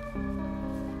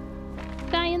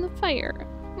die in the fire.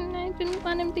 And I didn't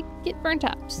want him to get burnt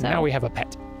up, so... Now we have a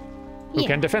pet who Yeah.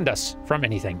 can defend us from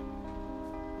anything.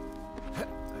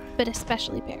 But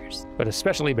especially bears. But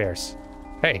especially bears.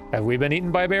 Hey, have we been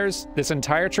eaten by bears this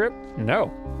entire trip?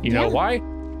 No. You know Yeah. why?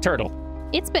 Turtle.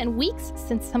 It's been weeks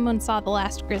since someone saw the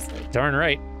last grizzly. Darn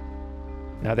right.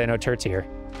 Now they know Turt's here.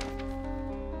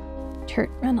 Turt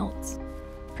Reynolds,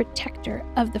 protector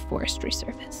of the Forestry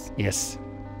Service. Yes.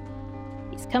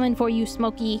 He's coming for you,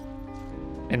 Smokey.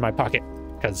 In my pocket,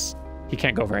 because he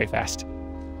can't go very fast.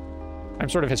 I'm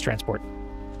sort of his transport.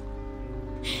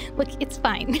 Look, it's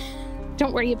fine.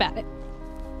 Don't worry about it.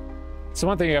 So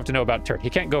one thing you have to know about Turt, he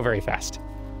can't go very fast.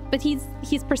 But he's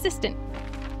persistent.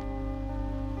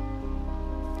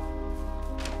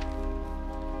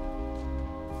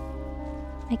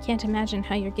 I can't imagine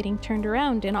how you're getting turned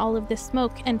around in all of this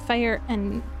smoke and fire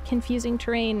and confusing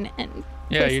terrain and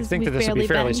Yeah, you'd places think that we've this would be barely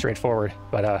fairly been. straightforward,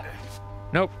 but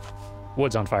nope.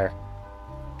 Wood's on fire.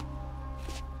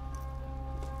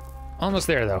 Almost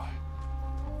there, though.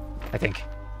 I think.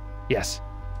 Yes.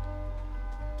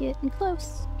 Getting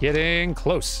close. Getting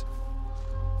close.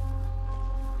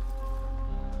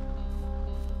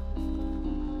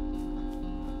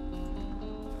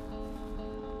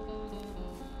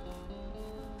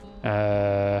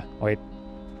 Wait.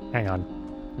 Hang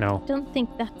on. No, Don't think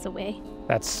that's a way.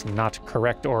 that's not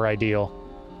correct or ideal.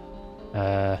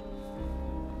 Hang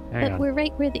But on. we're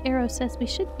right where the arrow says we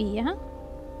should be, yeah?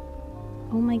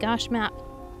 Oh my gosh, map.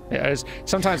 Yeah,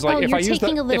 sometimes, like, Oh, if you're I use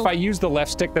taking a little- if I use the left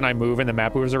stick, then I move and the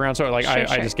map moves around. So, like, I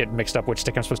Sure. just get mixed up which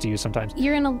stick I'm supposed to use sometimes.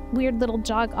 You're in a weird little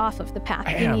jog off of the path.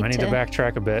 I You am. I need to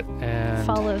backtrack a bit and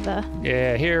follow the...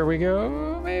 yeah, here we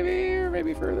go. Maybe, or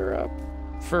maybe further up.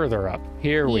 Further up.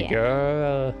 Here we Yeah.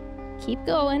 go. Keep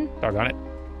going. Doggone it.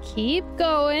 Keep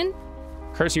going.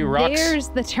 Curse you, rocks. There's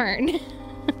the turn.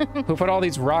 Who put all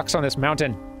these rocks on this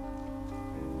mountain?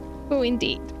 Oh,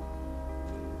 indeed.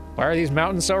 Why are these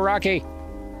mountains so rocky?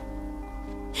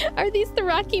 Are these the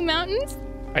Rocky Mountains?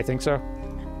 I think so.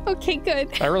 Okay, good.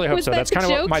 I really hope Was so. that That's the kind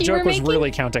of what joke my you joke were was making?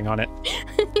 really counting on it.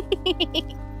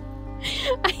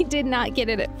 I did not get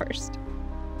it at first.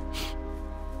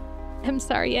 I'm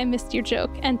sorry, I missed your joke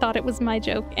and thought it was my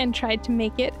joke and tried to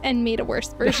make it and made a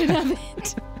worse version of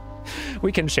it.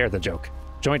 We can share the joke.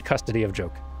 Joint custody of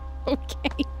joke. Okay.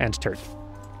 And Turt.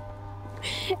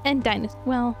 And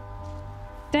dinosaur,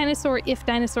 if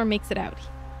dinosaur makes it out.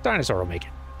 Dinosaur will make it.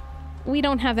 We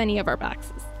don't have any of our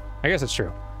boxes. I guess it's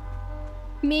true.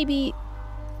 Maybe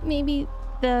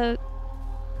the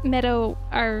meadow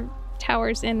our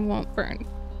tower's in won't burn.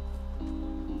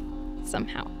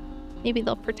 Somehow. Maybe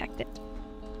they'll protect it.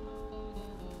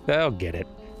 They'll get it.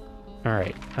 All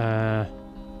right.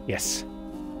 Yes.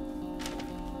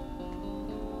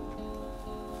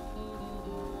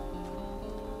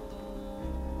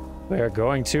 We're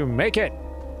going to make it.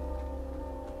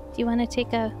 Do you want to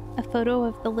take a photo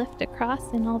of the lift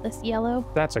across in all this yellow?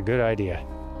 That's a good idea.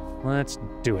 Let's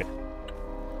do it.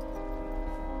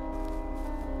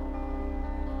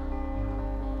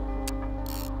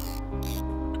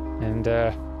 And,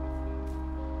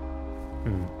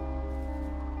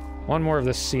 one more of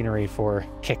this scenery for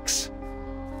kicks,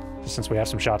 just since we have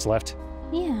some shots left.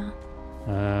 Yeah.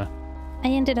 I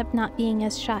ended up not being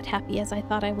as shot happy as I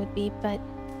thought I would be, but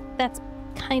that's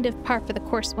kind of par for the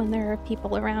course when there are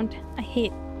people around. I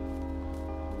hate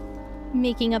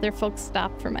making other folks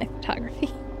stop for my photography.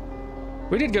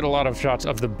 We did get a lot of shots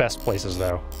of the best places,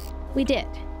 though. We did,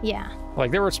 yeah.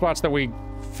 Like, there were spots that we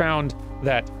found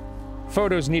that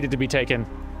photos needed to be taken,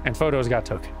 and photos got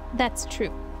took. That's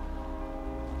true.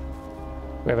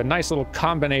 We have a nice little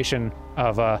combination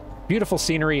of beautiful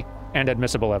scenery and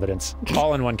admissible evidence,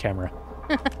 all in one camera.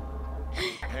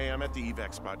 Hey, I'm at the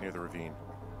evac spot near the ravine.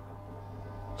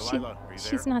 She- Delilah, are you there?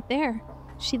 She's not there.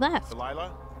 She left.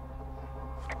 Delilah?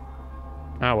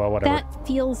 Oh, well, whatever. That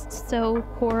feels so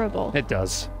horrible. It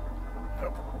does.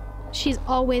 She's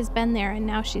always been there, and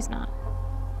now she's not.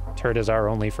 Turd is our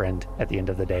only friend at the end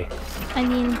of the day. I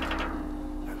mean,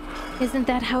 isn't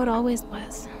that how it always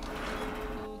was?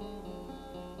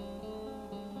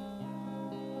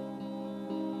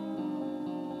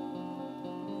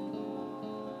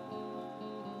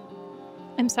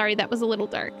 I'm sorry, that was a little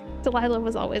dark. Delilah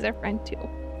was always our friend, too.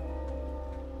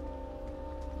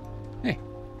 Hey,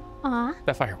 Aw,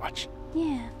 the Firewatch.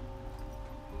 yeah.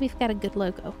 We've got a good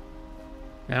logo.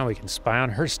 Now we can spy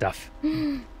on her stuff.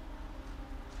 Go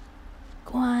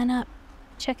on up.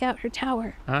 Check out her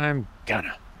tower. I'm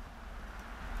gonna.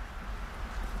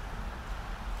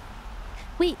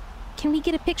 Wait, can we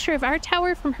get a picture of our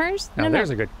tower from hers? No, there's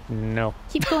a good... No.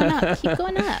 Keep going up. Keep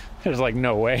going up. There's like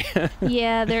no way.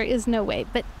 Yeah, there is no way.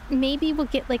 But maybe we'll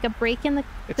get like a break in the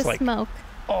Like smoke.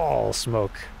 all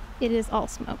smoke. It is all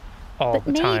smoke. All But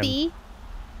the time. maybe...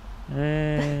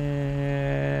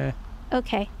 Eh,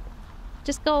 Okay.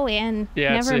 Just go in.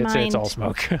 yeah, Never mind. it's all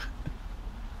smoke.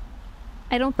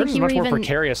 I don't Hers think is you were much more even...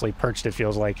 precariously perched, it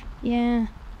feels like. Yeah.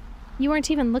 You weren't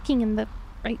even looking in the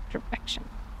right direction.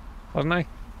 Wasn't I?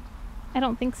 I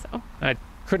don't think so. I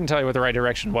couldn't tell you what the right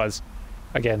direction was.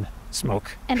 Again,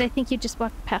 smoke. And I think you just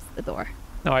walked past the door.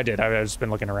 No, I did. I've just been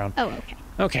looking around. Oh, okay.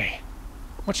 Okay.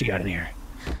 What you got in here?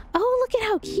 Oh, look at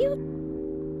how cute.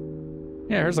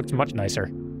 Yeah, hers looks much nicer.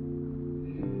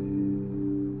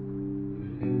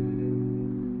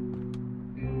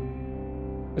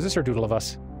 Is this her doodle of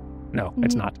us? No,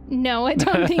 it's not. No, I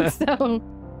don't think so.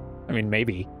 I mean,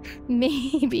 maybe.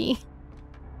 Maybe.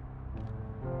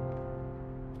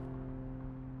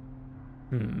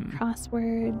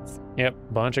 Crosswords. Yep,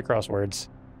 bunch of crosswords.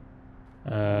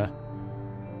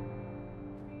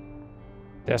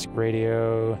 Desk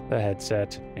radio, the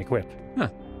headset, equip. Huh.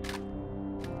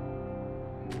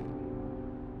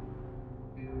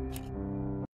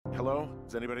 Hello?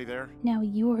 Is anybody there? Now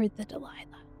you're the Delilah.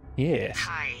 Yes.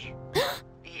 Hi.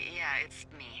 Yeah, it's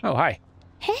me. Oh, hi.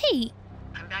 Hey!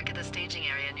 I'm back at the staging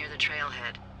area near the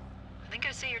trailhead. I think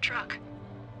I see your truck.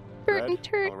 Turt and Red,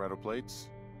 Turt. Colorado plates?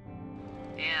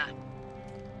 Yeah.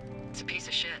 It's a piece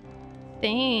of shit.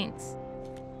 Thanks.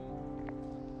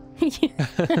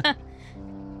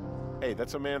 Hey,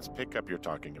 that's a man's pickup you're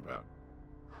talking about.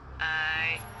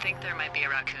 I think there might be a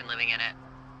raccoon living in it.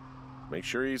 Make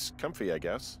sure he's comfy, I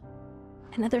guess.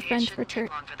 Another It friend for shouldn't take Turt.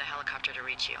 long for the helicopter to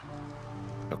reach you.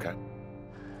 Okay.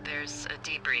 There's a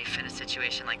debrief in a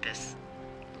situation like this.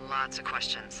 Lots of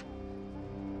questions.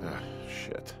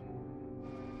 Shit.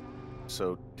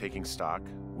 So, taking stock,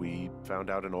 we found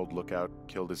out an old lookout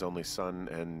killed his only son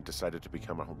and decided to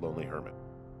become a lonely hermit.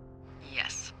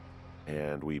 Yes.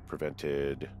 And we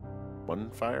prevented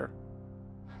one fire?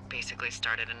 Basically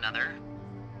started another.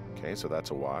 Okay, so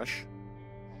that's a wash.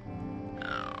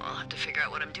 Oh, I'll have to figure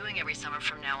out what I'm doing every summer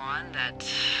from now on that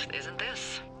isn't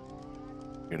this.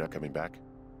 You're not coming back?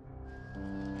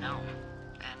 No.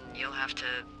 And you'll have to...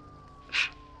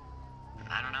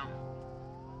 I don't know.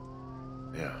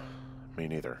 Yeah, me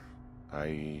neither.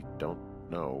 I don't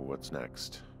know what's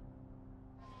next.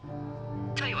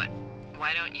 Tell you what,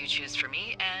 why don't you choose for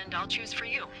me and I'll choose for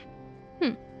you?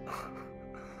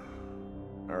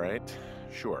 All right,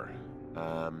 sure.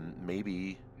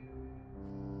 Maybe...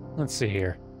 Let's see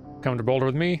here. Come to Boulder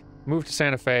with me, move to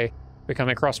Santa Fe, become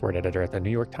a crossword editor at the New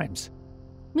York Times.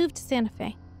 Move to Santa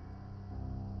Fe.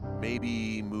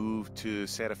 Maybe move to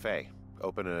Santa Fe.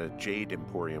 Open a jade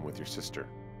emporium with your sister.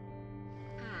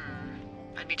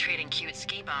 I'd be trading cute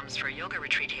ski bums for yoga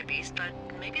retreat hippies, but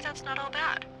maybe that's not all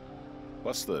bad.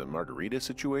 Plus the margarita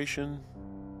situation.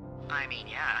 I mean,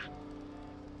 yeah.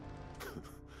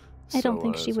 I don't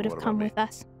think So, she would what have about come me? with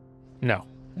us. No,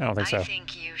 I don't think so. I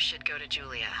think you should go to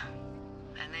Julia,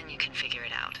 and then you can figure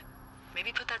it out.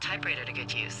 Maybe put that typewriter to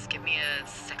good use. Give me a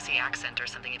sexy accent or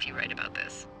something if you write about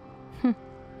this.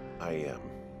 I am.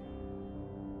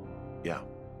 Yeah.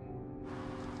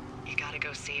 You gotta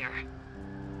go see her.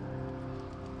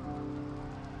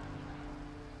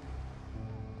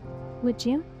 Would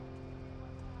you?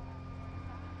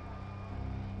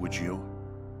 Would you?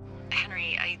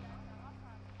 Henry,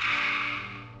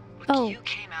 Oh. You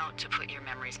came out to put your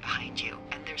memories behind you,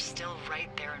 and they're still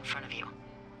right there in front of you.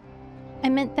 I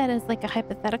meant that as like a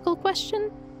hypothetical question.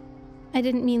 I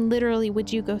didn't mean literally,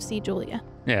 would you go see Julia?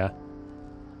 Yeah.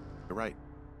 You're right.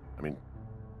 I mean,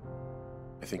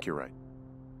 I think you're right.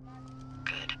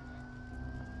 Good.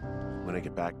 When I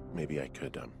get back, maybe I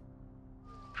could,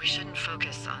 We shouldn't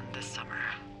focus on this summer.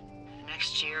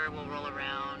 Next year we'll roll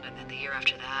around, and then the year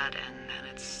after that, and then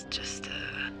it's just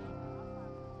I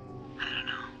don't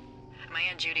know. My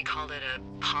Aunt Judy called it a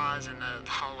pause in the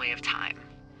hallway of time.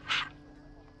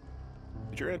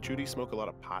 Did your Aunt Judy smoke a lot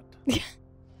of pot?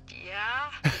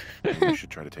 Yeah? You should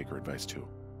try to take her advice too.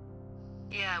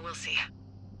 Yeah, we'll see.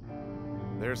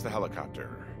 There's the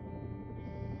helicopter.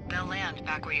 They'll land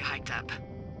back where you hiked up.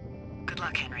 Good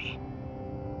luck, Henry.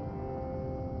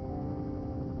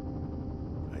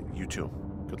 You too.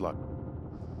 Good luck.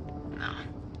 No.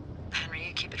 Henry,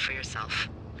 you keep it for yourself,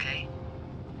 okay?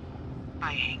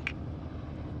 Bye, Hank.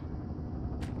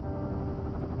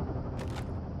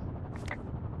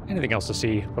 Anything else to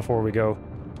see before we go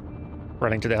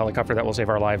running to the helicopter that will save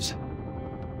our lives?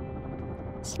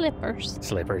 Slippers.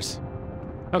 Slippers.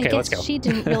 I Okay, guess let's go. She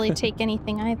didn't really take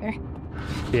anything either.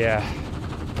 Yeah.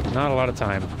 Not a lot of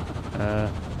time. All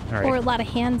right. Or a lot of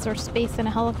hands or space in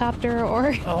a helicopter,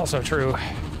 or... Also true.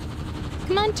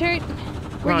 Come on, Turt.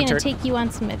 We're on, gonna Turt. take you on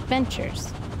some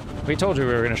adventures. We told you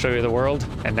we were going to show you the world,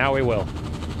 and now we will.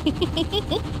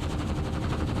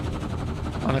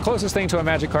 On the closest thing to a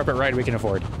magic carpet ride we can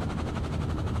afford.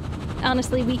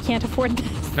 Honestly, we can't afford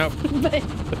this. Nope. But,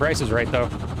 The price is right, though.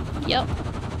 yep.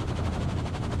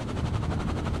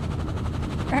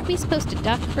 Aren't we supposed to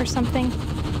duck or something?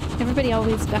 Everybody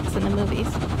always ducks in the movies.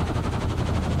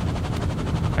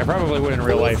 I probably would in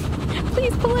real life.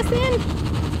 Please pull us in!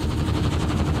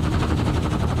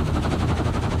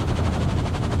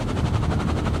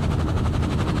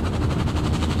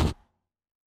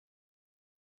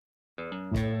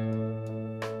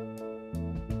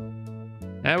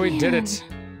 And we did it.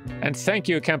 And thank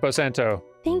you, Campo Santo,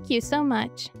 Thank you so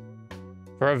much.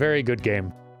 for a very good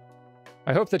game.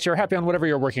 I hope that you're happy on whatever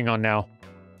you're working on now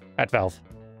at Valve.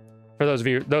 For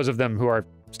those of them who are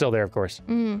still there, of course.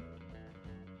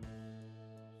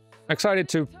 Excited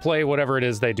to play whatever it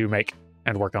is they do make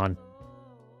and work on.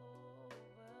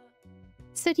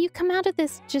 So do you come out of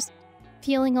this just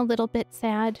feeling a little bit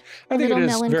sad? I think it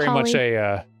little is very much melancholy?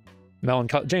 a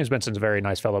melancholy. James Benson's a very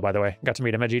nice fellow, by the way. Got to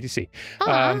meet him at GDC.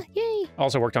 Yay.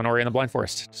 Also worked on Ori and the Blind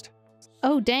Forest. Just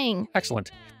Oh, dang.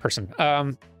 excellent person.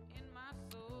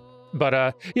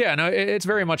 But yeah, no, it's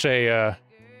very much a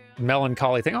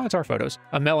melancholy thing. Oh, it's our photos.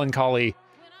 A melancholy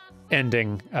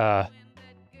ending to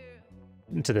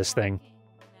this thing.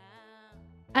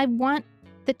 I want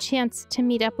the chance to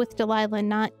meet up with Delilah,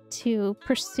 not to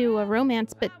pursue a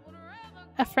romance, but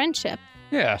a friendship.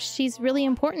 Yeah. She's really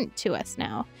important to us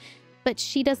now, but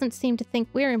she doesn't seem to think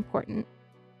we're important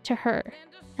to her,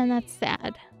 and that's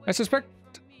sad. I suspect.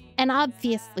 And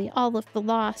obviously, all of the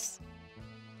loss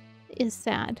is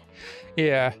sad.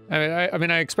 Yeah. I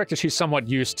mean, I expect that she's somewhat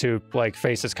used to like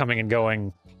faces coming and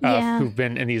going Yeah. who've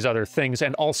been in these other things,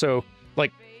 and also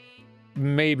like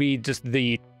maybe just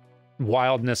the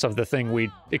wildness of the thing we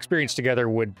experienced together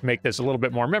would make this a little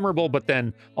bit more memorable, but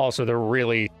then also the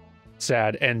really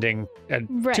sad ending. And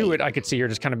Right. to it, I could see her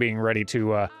just kind of being ready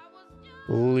to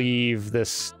leave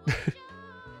this,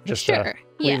 just Sure.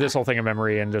 leave Yeah. this whole thing a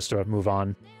memory and just to move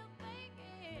on.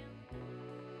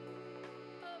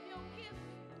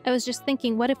 I was just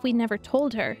thinking, what if we never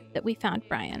told her that we found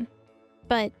Brian?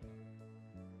 But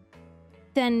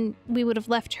then we would have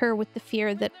left her with the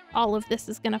fear that all of this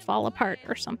is going to fall apart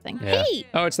or something. Yeah. Hey!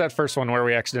 Oh, it's that first one where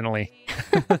we accidentally.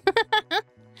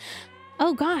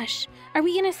 Oh gosh. Are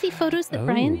we going to see photos that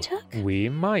Brian Oh, took? We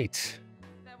might.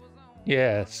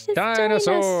 Yes. His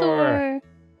Dinosaur.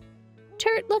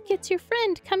 Turt, look, it's your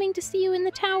friend coming to see you in the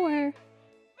tower.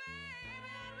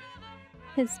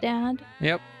 His dad.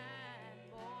 Yep.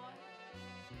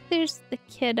 There's the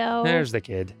kiddo. There's the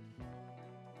kid.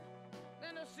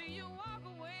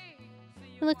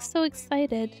 He looks so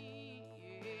excited.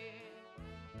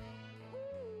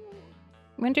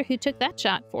 Wonder who took that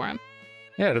shot for him.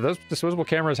 Yeah, do those disposable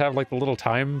cameras have like the little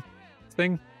time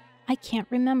thing? I can't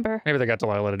remember. Maybe they got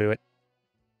Delilah to do it.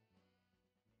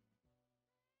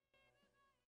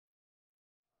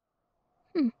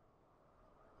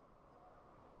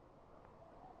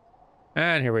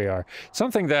 And here we are.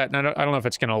 Something that, and I don't know if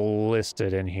it's going to list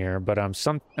it in here, but and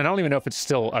I don't even know if it's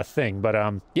still a thing, but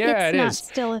yeah, It's it not is.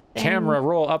 still a thing. Camera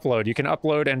roll upload. You can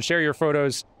upload and share your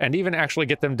photos and even actually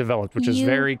get them developed, which is You-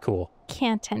 very cool.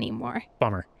 Can't anymore.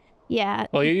 Bummer. Yeah.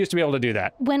 Well, you used to be able to do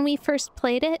that. When we first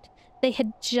played it, they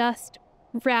had just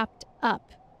wrapped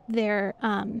up their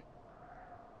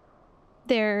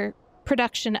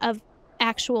production of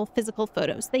actual physical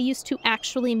photos. They used to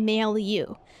actually mail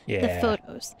you the Yeah.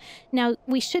 photos. Now,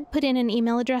 we should put in an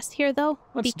email address here, though,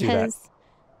 Let's do that.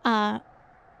 because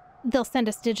they'll send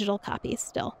us digital copies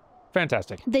still.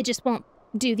 Fantastic. They just won't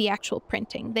do the actual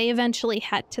printing. They eventually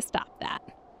had to stop that.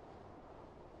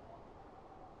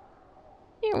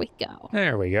 Here we go.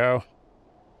 There we go.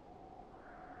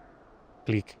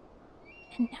 Click.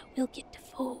 And now we'll get the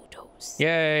photos.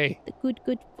 Yay. The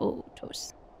good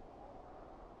photos.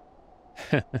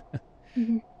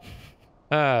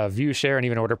 View, share, and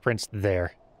even order prints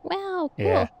there. Wow, cool.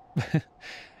 Yeah.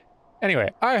 Anyway,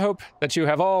 I hope that you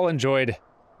have all enjoyed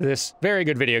this very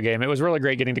good video game. It was really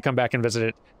great getting to come back and visit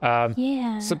it.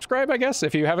 Yeah. Subscribe, I guess,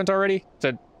 if you haven't already.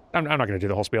 I'm not going to do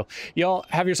the whole spiel. Y'all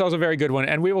have yourselves a very good one,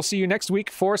 and we will see you next week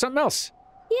for something else.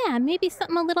 Yeah, maybe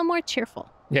something a little more cheerful.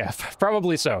 Yeah,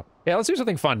 probably so. Yeah, let's do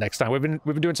something fun next time. We've been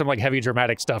doing some like heavy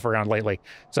dramatic stuff around lately.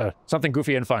 So something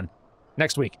goofy and fun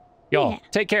next week. Y'all,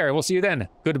 take care. We'll see you then.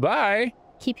 Goodbye.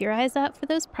 Keep your eyes out for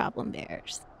those problem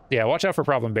bears. Yeah, watch out for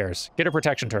problem bears. Get a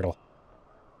protection turtle.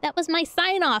 That was my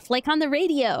sign off, like on the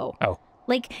radio. Oh.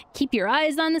 Like, keep your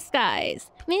eyes on the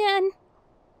skies. Man,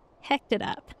 hecked it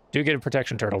up. Do get a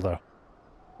protection turtle, though.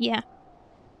 Yeah.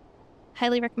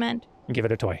 Highly recommend. And give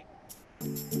it a toy.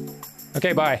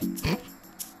 Okay, bye.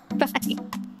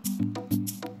 Bye.